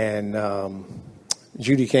 And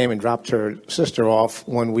Judy came and dropped her sister off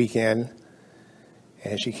one weekend.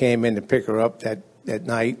 And she came in to pick her up that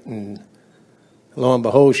night. And lo and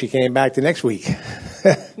behold, she came back the next week.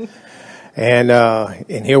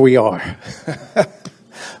 And here we are.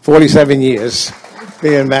 47 years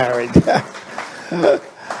being married.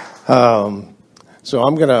 So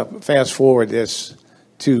I'm going to fast forward this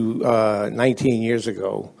to 19 years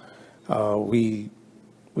ago. We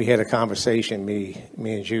had a conversation, me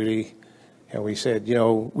and Judy, and we said, you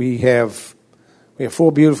know, we have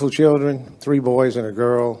 4 beautiful children, 3 boys and a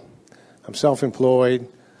girl. I'm self-employed.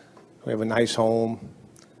 We have a nice home.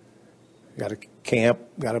 Got a camp,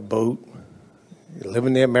 got a boat.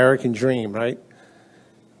 Living the American dream, right?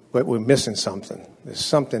 But we're missing something. There's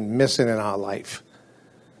something missing in our life.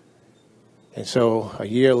 And so a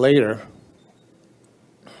year later,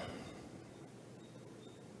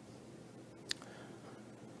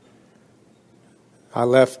 I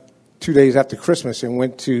left 2 days after Christmas and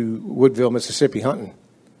went to Woodville, Mississippi hunting.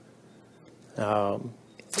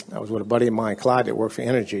 I was with a buddy of mine, Clyde, that worked for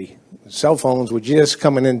Energy. Cell phones were just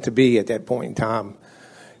coming into be at that point in time.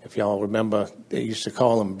 If y'all remember, they used to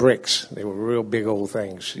call them bricks. They were real big old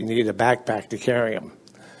things. You needed a backpack to carry them.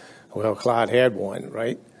 Well, Clyde had one,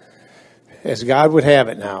 right? As God would have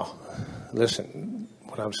it now, listen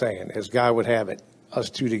what I'm saying, as God would have it, us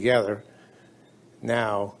two together,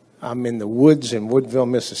 now I'm in the woods in Woodville,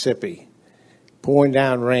 Mississippi, pouring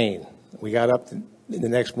down rain. We got up the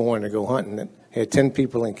next morning to go hunting. Had 10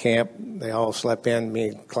 people in camp. They all slept in. Me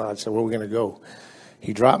and Clyde said, where are we going to go?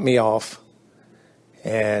 He dropped me off,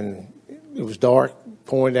 and it was dark,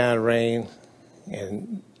 pouring down rain,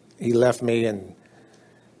 and he left me, and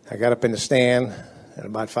I got up in the stand. And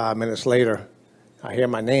about 5 minutes later, I hear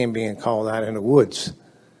my name being called out in the woods.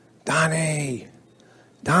 Donnie!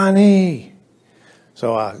 Donnie!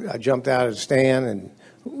 So I jumped out of the stand and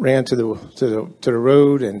ran to the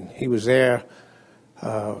road, and he was there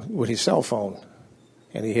with his cell phone.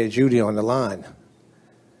 And he had Judy on the line.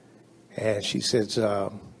 And she says,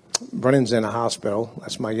 Brennan's in a hospital.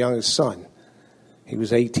 That's my youngest son. He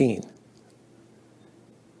was 18.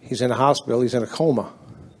 He's in a hospital. He's in a coma.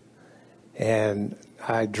 And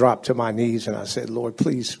I dropped to my knees and I said, Lord,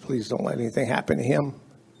 please don't let anything happen to him.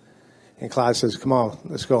 And Clyde says, come on,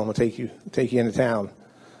 let's go. I'm going to take you into town.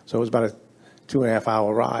 So it was about a 2.5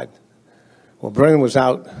 hour ride. Well, Brennan was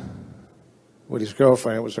out with his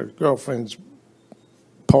girlfriend. It was her girlfriend's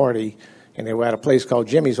party, and they were at a place called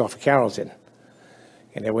Jimmy's off of Carrollton.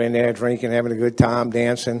 And they were in there drinking, having a good time,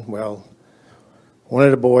 dancing. Well, one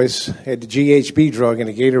of the boys had the GHB drug in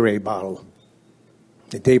a Gatorade bottle.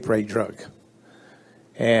 The Daprate drug.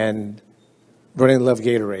 And Brennan loved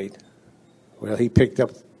Gatorade. Well, he picked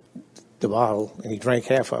up the bottle and he drank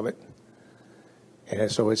half of it.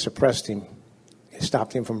 And so it suppressed him. It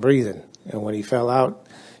stopped him from breathing. And when he fell out,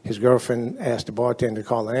 his girlfriend asked the bartender to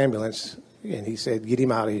call an ambulance. And he said, get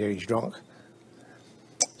him out of here, he's drunk.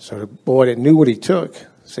 So the boy that knew what he took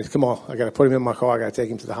said, come on, I got to put him in my car. I got to take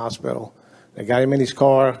him to the hospital. They got him in his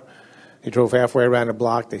car. They drove halfway around the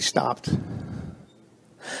block. They stopped.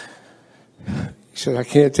 He said, I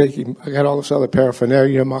can't take him. I got all this other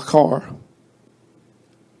paraphernalia in my car.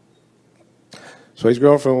 So his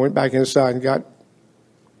girlfriend went back inside and got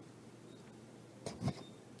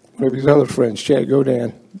one of his other friends, Chad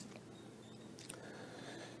Godin.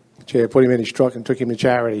 Chad put him in his truck and took him to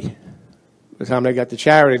Charity. By the time they got to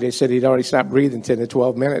Charity, they said he'd already stopped breathing 10 to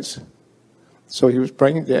 12 minutes. So he was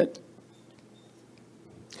brain dead.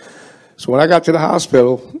 So when I got to the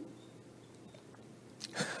hospital,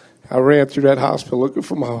 I ran through that hospital looking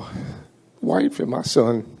for my wife and my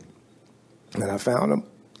son, and I found him.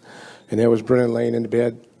 And there was Brennan laying in the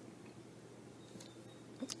bed.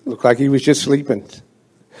 Looked like he was just sleeping.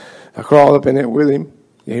 I crawled up in there with him,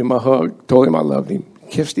 gave him a hug, told him I loved him,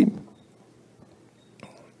 kissed him.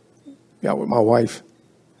 Got with my wife.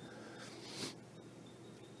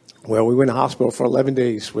 Well, we went to the hospital for 11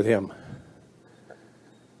 days with him.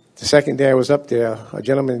 The second day I was up there, a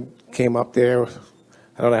gentleman came up there.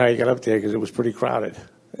 I don't know how he got up there because it was pretty crowded.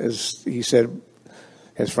 As he said,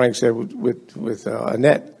 as Frank said, with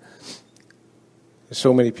Annette, there's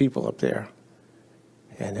so many people up there.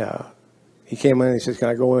 And he came in and he says, "Can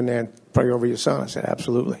I go in there and pray over your son?" I said,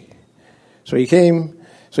 "Absolutely." So he came,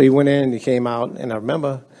 so he went in and he came out, and I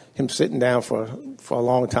remember him sitting down for a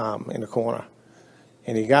long time in the corner.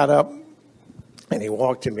 And he got up and he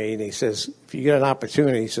walked to me and he says, "If you get an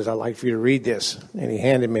opportunity," he says, "I'd like for you to read this." And he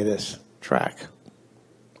handed me this tract.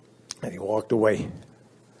 And he walked away.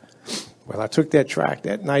 Well, I took that tract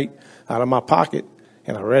that night out of my pocket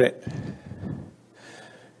and I read it.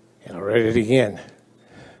 And I read it again.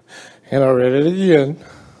 And I read it again.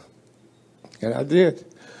 And I did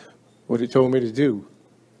what he told me to do.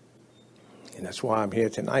 And that's why I'm here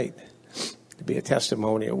tonight, to be a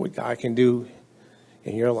testimony of what God can do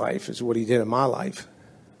in your life is what he did in my life.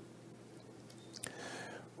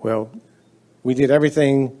 Well, we did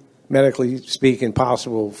everything medically speaking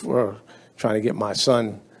possible for trying to get my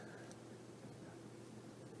son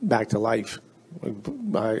back to life.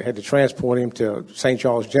 I had to transport him to St.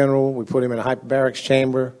 Charles General. We put him in a hyperbarics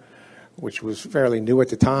chamber, which was fairly new at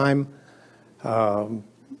the time.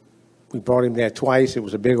 We brought him there twice. It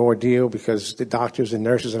was a big ordeal because the doctors and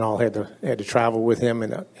nurses and all had to travel with him in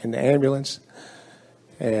the ambulance.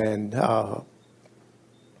 And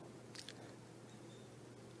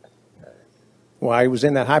while he was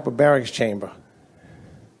in that hyperbarics chamber,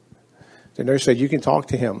 the nurse said, "You can talk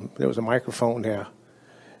to him." There was a microphone there.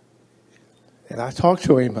 And I talked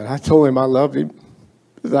to him, and I told him I loved him,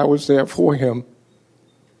 that I was there for him.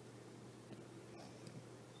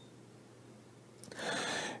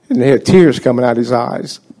 And there had tears coming out of his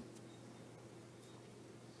eyes.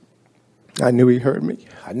 I knew he heard me.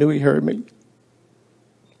 I knew he heard me.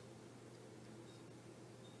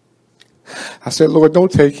 I said, "Lord,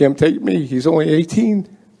 don't take him. Take me. He's only 18.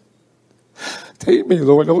 Take me,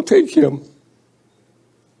 Lord. Don't take him."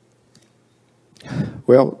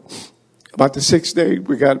 Well, about the 6th day,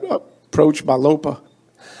 we got approached by LOPA.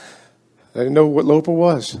 I didn't know what LOPA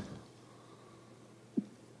was.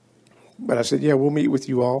 But I said, "Yeah, we'll meet with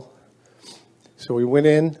you all." So we went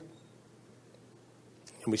in,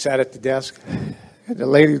 and we sat at the desk. And the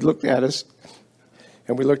lady looked at us,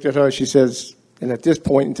 and we looked at her. She says, and at this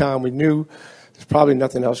point in time, we knew there's probably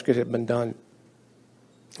nothing else could have been done.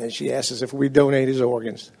 And she asked us if we donate his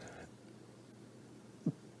organs.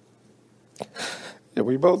 And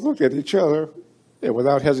we both looked at each other, and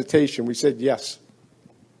without hesitation, we said yes.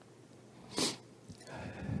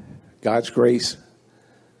 God's grace.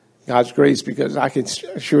 God's grace, because I can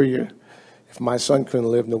assure you, if my son couldn't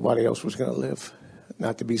live, nobody else was going to live.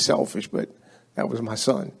 Not to be selfish, but that was my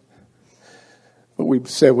son. But we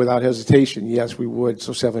said without hesitation, yes, we would,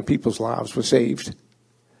 so 7 people's lives were saved.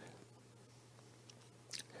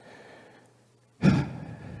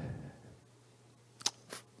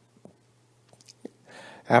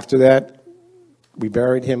 After that, we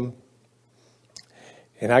buried him,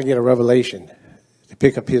 and I get a revelation to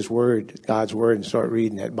pick up his word, God's word, and start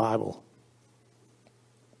reading that Bible.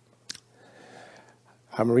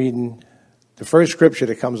 I'm reading the first scripture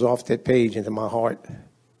that comes off that page into my heart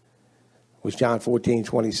was John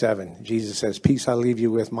 14:27. Jesus says, "Peace I leave you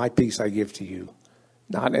with, my peace I give to you.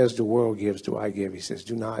 Not as the world gives do I give." He says,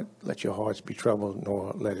 "Do not let your hearts be troubled,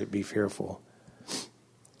 nor let it be fearful."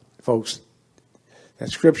 Folks, that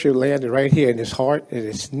scripture landed right here in his heart, and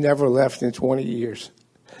it's never left in 20 years.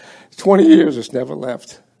 20 years, it's never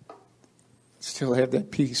left. Still have that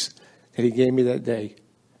peace that he gave me that day.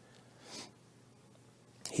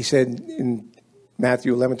 He said in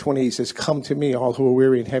Matthew 11:20, he says, "Come to me, all who are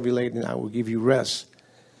weary and heavy laden, and I will give you rest."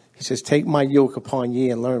 He says, "Take my yoke upon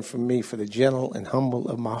ye and learn from me, for the gentle and humble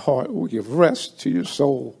of my heart will give rest to your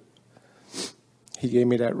soul." He gave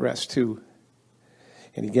me that rest too.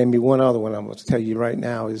 And he gave me one other one I'm going to tell you right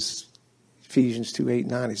now is Ephesians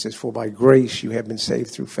 2:8-9. He says, "For by grace you have been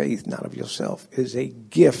saved through faith, not of yourself. It is a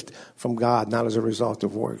gift from God, not as a result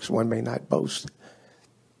of works. One may not boast."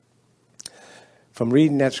 From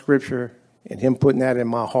reading that scripture and him putting that in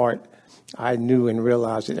my heart, I knew and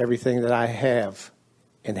realized that everything that I have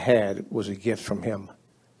and had was a gift from him.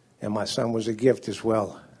 And my son was a gift as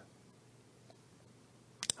well.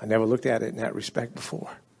 I never looked at it in that respect before.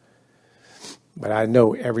 But I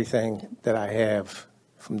know everything that I have,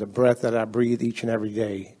 from the breath that I breathe each and every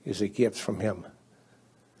day, is a gift from him.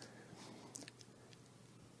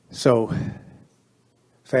 So,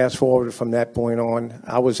 fast forward from that point on,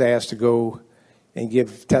 I was asked to go and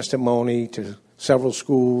give testimony to several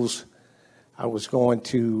schools. I was asked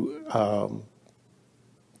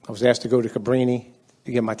to go to Cabrini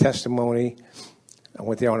to give my testimony. I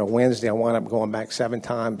went there on a Wednesday. I wound up going back 7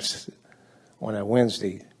 times on a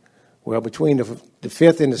Wednesday. Well, between the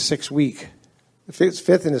fifth and the sixth week, the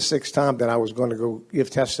fifth and the sixth time that I was going to go give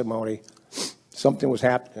testimony, something was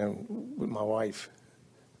happening with my wife.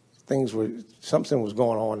 Something was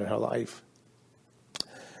going on in her life.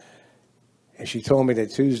 And she told me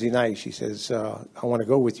that Tuesday night, she says, I want to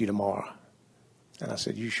go with you tomorrow. And I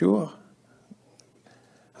said, you sure?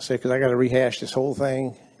 I said, because I got to rehash this whole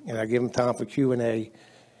thing, and I give them time for Q&A.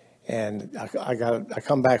 And I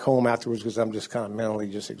come back home afterwards because I'm just kind of mentally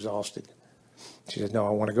just exhausted. She said, no,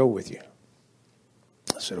 I want to go with you.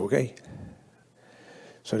 I said, okay.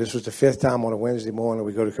 So this was the 5th time on a Wednesday morning.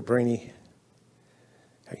 We go to Cabrini.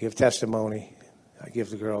 I give testimony. I give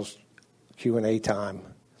the girls Q&A time.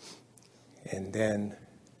 And then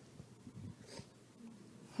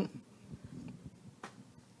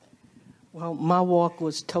well, my walk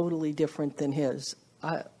was totally different than his.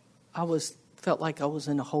 I felt like I was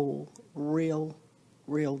in a hole real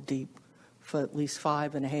deep for at least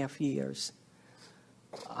 5.5 years.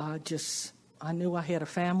 I knew I had a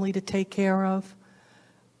family to take care of.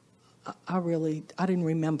 I didn't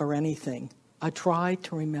remember anything. I tried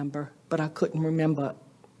to remember, but I couldn't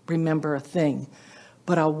remember a thing.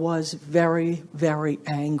 But I was very, very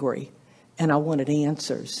angry, and I wanted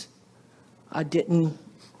answers. I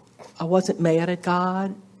wasn't mad at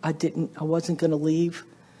God. I wasn't going to leave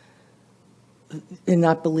and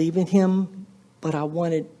not believe in him, but I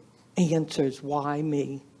wanted answers. Why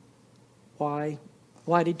me? Why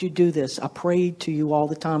did you do this? I prayed to you all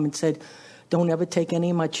the time and said, don't ever take any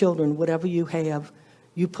of my children. Whatever you have,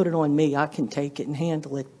 you put it on me. I can take it and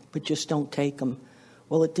handle it, but just don't take them.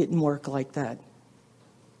 Well, it didn't work like that.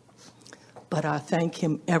 But I thank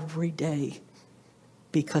him every day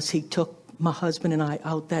because he took my husband and I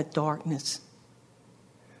out that darkness.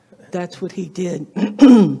 That's what he did.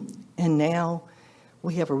 And now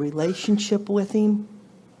we have a relationship with him.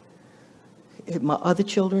 My other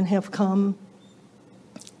children have come.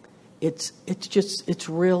 It's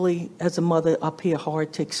really, as a mother up here,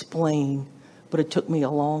 hard to explain, but it took me a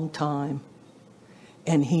long time.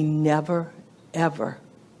 And he never, ever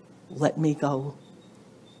let me go.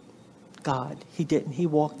 God, he didn't. He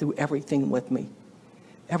walked through everything with me.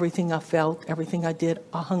 Everything I felt, everything I did,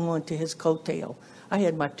 I hung on to his coattail. I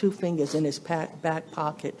had my 2 fingers in his back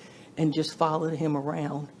pocket and just followed him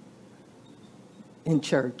around in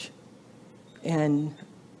church. And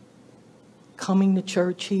coming to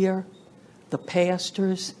church here, the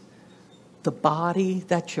pastors, the body,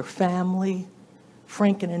 that's your family,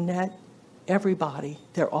 Frank and Annette, everybody,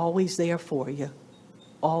 they're always there for you,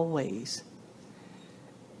 always.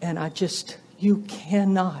 And I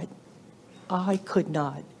could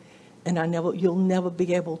not, and you'll never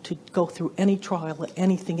be able to go through any trial or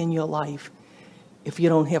anything in your life if you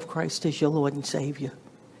don't have Christ as your Lord and Savior.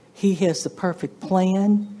 He has the perfect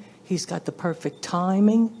plan. He's got the perfect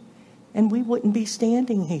timing, and we wouldn't be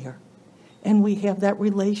standing here. And we have that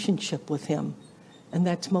relationship with him, and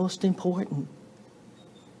that's most important.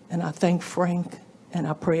 And I thank Frank, and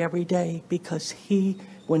I pray every day because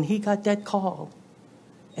when he got that call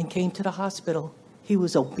and came to the hospital, he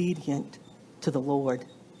was obedient to the Lord,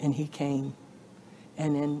 and he came.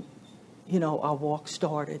 And then, our walk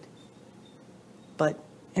started. But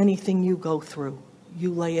anything you go through,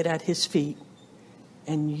 you lay it at his feet,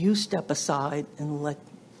 and you step aside and let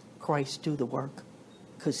Christ do the work,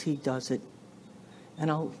 because he does it. And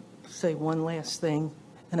I'll say one last thing,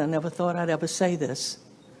 and I never thought I'd ever say this,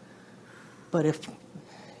 but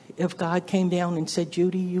if God came down and said,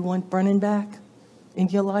 Judy, you want Brennan back in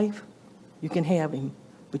your life? You can have him,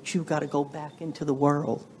 but you got to go back into the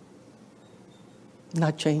world.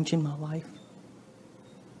 Not changing my life.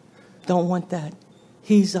 Don't want that.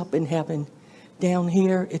 He's up in heaven. Down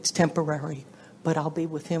here, it's temporary, but I'll be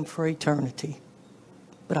with him for eternity.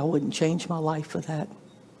 But I wouldn't change my life for that.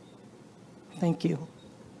 Thank you.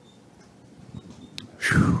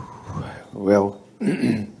 Well,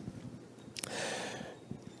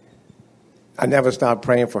 I never stopped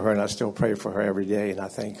praying for her, and I still pray for her every day, and I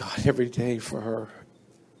thank God every day for her.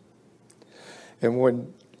 And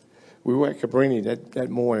when we were at Cabrini that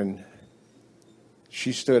morning,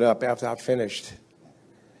 she stood up after I finished,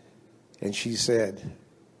 and she said,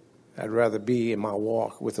 I'd rather be in my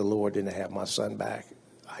walk with the Lord than to have my son back.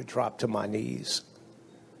 I dropped to my knees.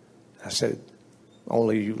 I said,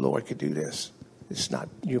 only you, Lord, could do this. It's not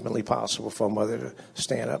humanly possible for a mother to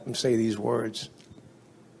stand up and say these words.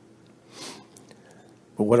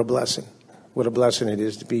 But what a blessing. What a blessing it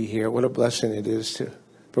is to be here. What a blessing it is to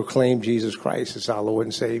proclaim Jesus Christ as our Lord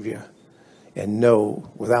and Savior and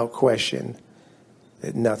know without question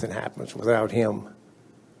that nothing happens without him.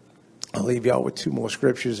 I'll leave y'all with two more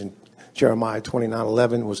scriptures. And Jeremiah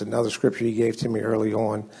 29:11 was another scripture he gave to me early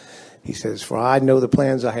on. He says, for I know the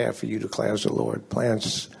plans I have for you, declares the Lord,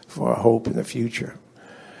 plans for a hope in the future.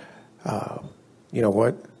 You know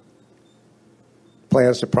what?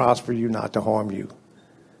 Plans to prosper you, not to harm you.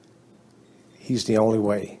 He's the only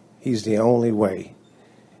way. He's the only way.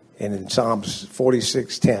 And in Psalms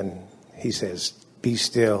 46:10, he says, be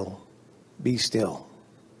still,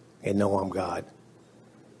 and know I'm God.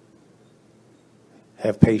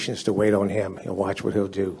 Have patience to wait on him and watch what he'll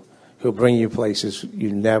do. He'll bring you places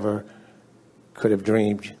you never could have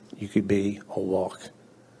dreamed you could be or walk.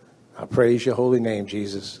 I praise your holy name,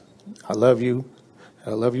 Jesus. I love you.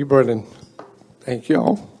 I love you, Brendan. Thank you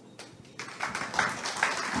all.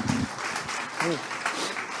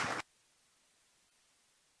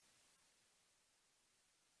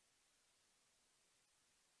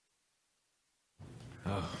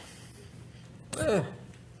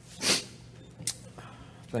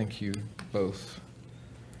 Thank you both.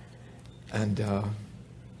 And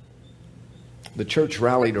the church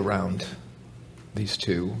rallied around these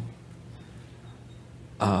two.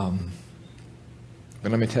 But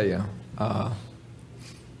let me tell you,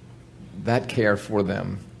 that care for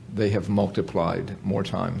them, they have multiplied more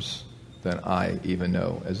times than I even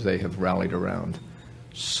know, as they have rallied around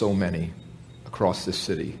so many across this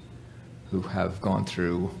city who have gone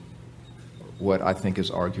through what I think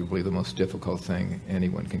is arguably the most difficult thing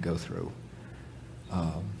anyone can go through.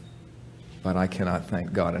 But I cannot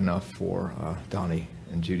thank God enough for Donnie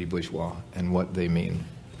and Judy Bourgeois and what they mean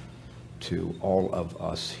to all of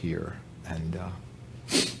us here. And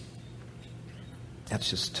that's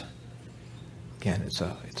just, again, it's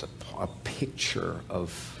a picture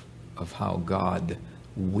of how God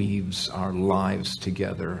weaves our lives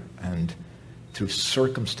together, and through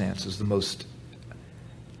circumstances, the most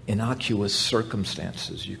innocuous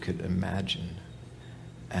circumstances you could imagine,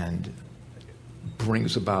 and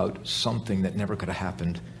brings about something that never could have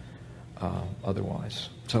happened otherwise.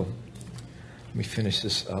 So let me finish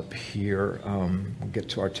this up here. We'll get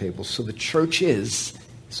to our table. So the church it's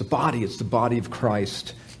a body. It's the body of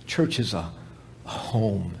Christ. The church is a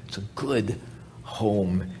home. It's a good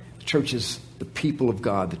home. The church is the people of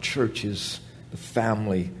God. The church is the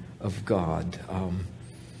family of God.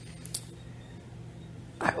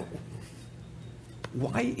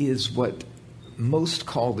 Why is what most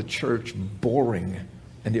call the church boring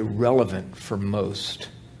and irrelevant for most?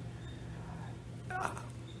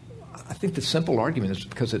 I think the simple argument is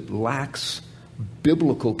because it lacks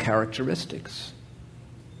biblical characteristics.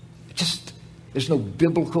 There's no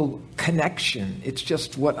biblical connection. It's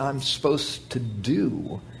just what I'm supposed to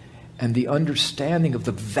do. And the understanding of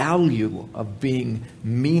the value of being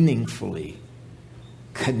meaningfully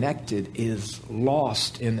connected is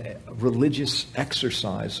lost in religious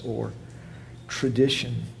exercise or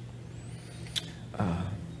tradition.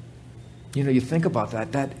 You think about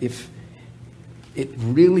that if it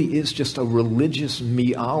really is just a religious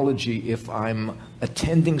meology, if I'm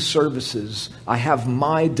attending services, I have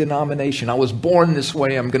my denomination, I was born this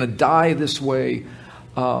way, I'm going to die this way,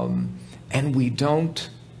 and we don't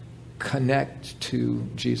connect to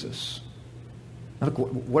Jesus. Now, look,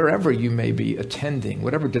 wherever you may be attending,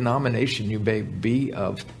 whatever denomination you may be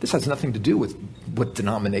of, this has nothing to do with what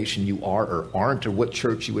denomination you are or aren't, or what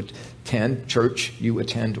church you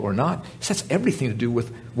attend or not. This has everything to do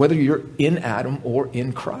with whether you're in Adam or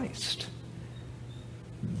in Christ.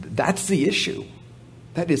 That's the issue.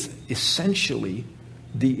 That is essentially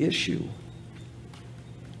the issue.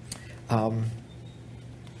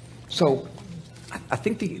 So I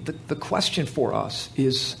think the question for us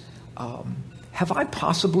is, have I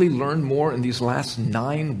possibly learned more in these last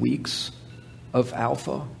 9 weeks of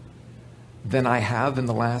Alpha than I have in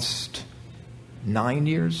the last 9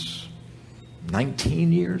 years,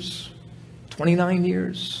 19 years, 29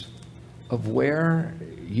 years of where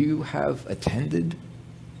you have attended?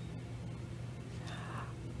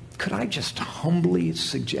 Could I just humbly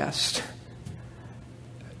suggest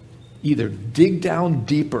either dig down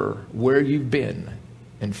deeper where you've been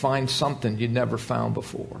and find something you never found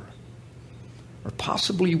before, or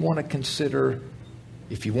possibly you want to consider,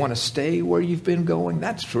 if you want to stay where you've been going,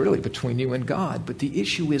 that's really between you and God. But the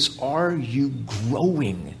issue is, are you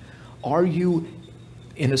growing? Are you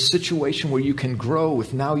in a situation where you can grow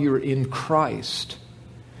if now you're in Christ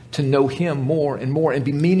to know him more and more and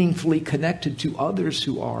be meaningfully connected to others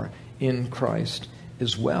who are in Christ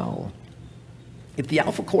as well? If the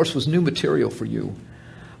Alpha course was new material for you,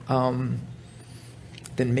 then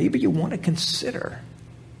maybe you want to consider,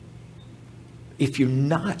 if you're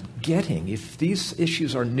not getting, if these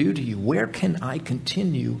issues are new to you, where can I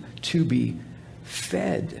continue to be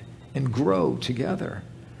fed and grow together?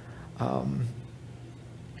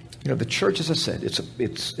 The church, as I said,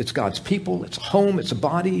 it's God's people. It's a home. It's a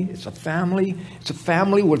body. It's a family. It's a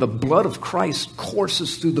family where the blood of Christ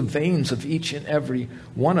courses through the veins of each and every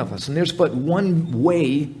one of us. And there's but one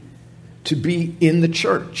way to be in the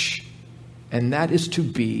church, and that is to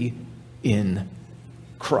be in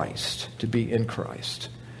Christ. To be in Christ.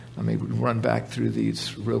 Let me run back through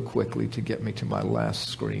these real quickly to get me to my last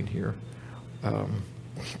screen here.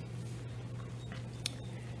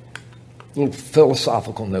 Little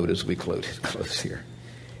philosophical note as we close here.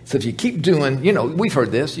 So if you keep doing, we've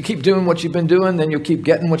heard this, you keep doing what you've been doing, then you'll keep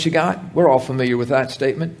getting what you got. We're all familiar with that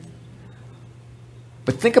statement.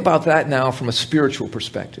 But think about that now from a spiritual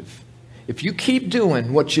perspective. If you keep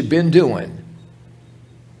doing what you've been doing,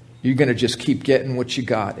 you're going to just keep getting what you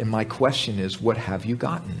got. And my question is, what have you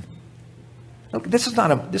gotten? Look, this is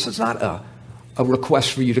not a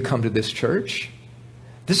request for you to come to this church.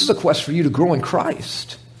 This is a quest for you to grow in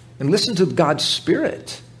Christ and listen to God's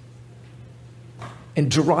Spirit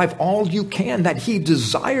and derive all you can that he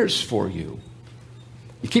desires for you.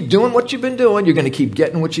 You keep doing what you've been doing, you're going to keep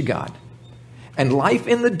getting what you got. And life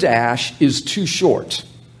in the dash is too short.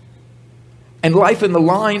 And life in the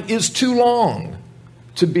line is too long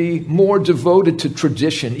to be more devoted to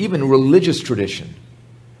tradition, even religious tradition,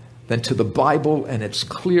 than to the Bible and its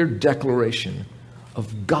clear declaration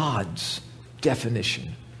of God's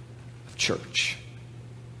definition of church.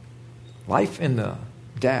 Life in the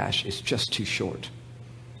dash is just too short.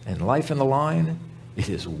 And life in the line, it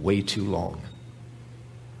is way too long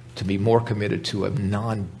to be more committed to a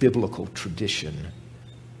non-biblical tradition.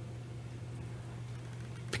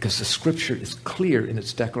 Because the Scripture is clear in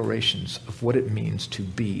its declarations of what it means to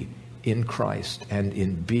be in Christ, and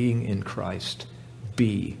in being in Christ,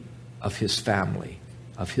 be of his family,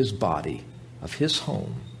 of his body, of his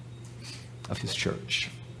home, of his church.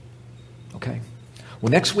 Okay?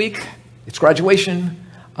 Well, next week, it's graduation.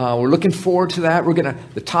 We're looking forward to that.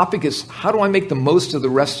 The topic is, how do I make the most of the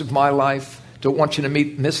rest of my life? Don't want you to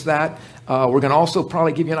miss that. We're going to also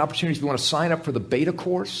probably give you an opportunity if you want to sign up for the beta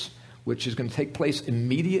course, which is going to take place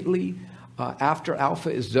immediately after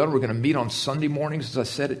Alpha is done. We're going to meet on Sunday mornings, as I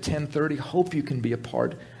said, at 10:30. Hope you can be a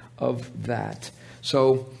part of that.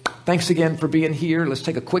 So thanks again for being here. Let's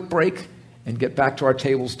take a quick break and get back to our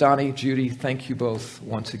tables. Donnie, Judy, thank you both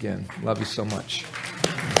once again. Love you so much.